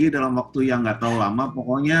sambung lagi dalam waktu yang nggak terlalu lama.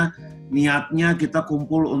 Pokoknya niatnya kita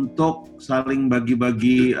kumpul untuk saling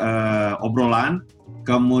bagi-bagi obrolan,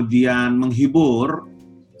 kemudian menghibur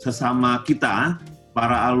sesama kita,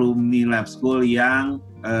 para alumni Lab School yang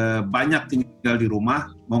banyak tinggal di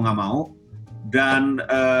rumah, mau nggak mau. Dan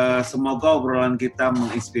semoga obrolan kita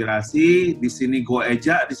menginspirasi. Di sini gue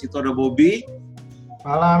Eja, di situ ada Bobby.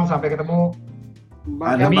 Malam, sampai ketemu.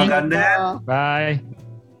 Ada Mbak Ganden. Bye.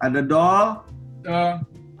 Ada Dol.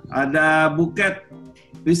 Ada Buket.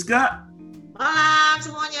 Rizka. Malam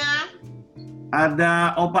semuanya. Ada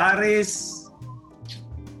Opa Aris.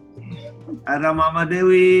 Ada Mama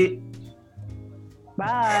Dewi.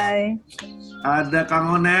 Bye. Ada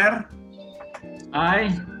Kang Oner.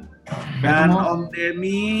 Hai. Dan Om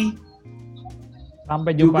Demi.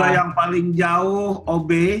 Sampai jumpa. Juga yang paling jauh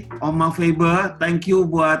OB, Oma Faber. Thank you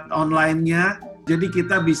buat online-nya. Jadi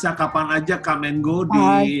kita bisa kapan aja come and go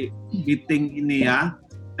di meeting ini ya.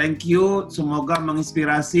 Thank you, semoga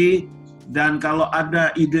menginspirasi. Dan kalau ada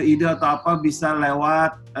ide-ide atau apa bisa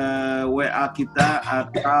lewat WA kita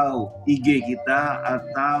atau IG kita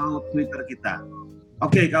atau Twitter kita.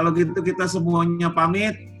 Oke, kalau gitu kita semuanya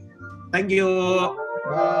pamit. Thank you.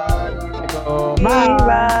 Bye.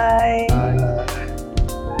 Bye.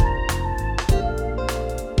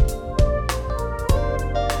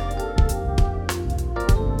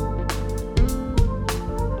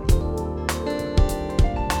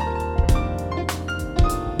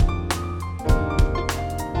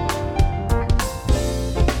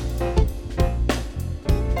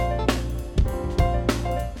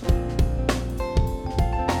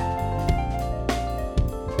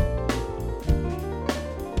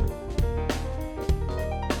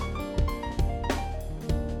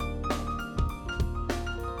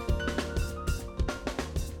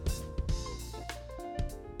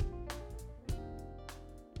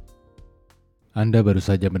 Anda baru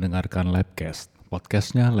saja mendengarkan Labcast,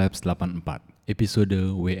 podcastnya Labs 84, episode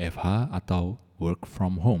WFH atau Work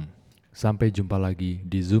From Home. Sampai jumpa lagi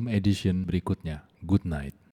di Zoom edition berikutnya. Good night.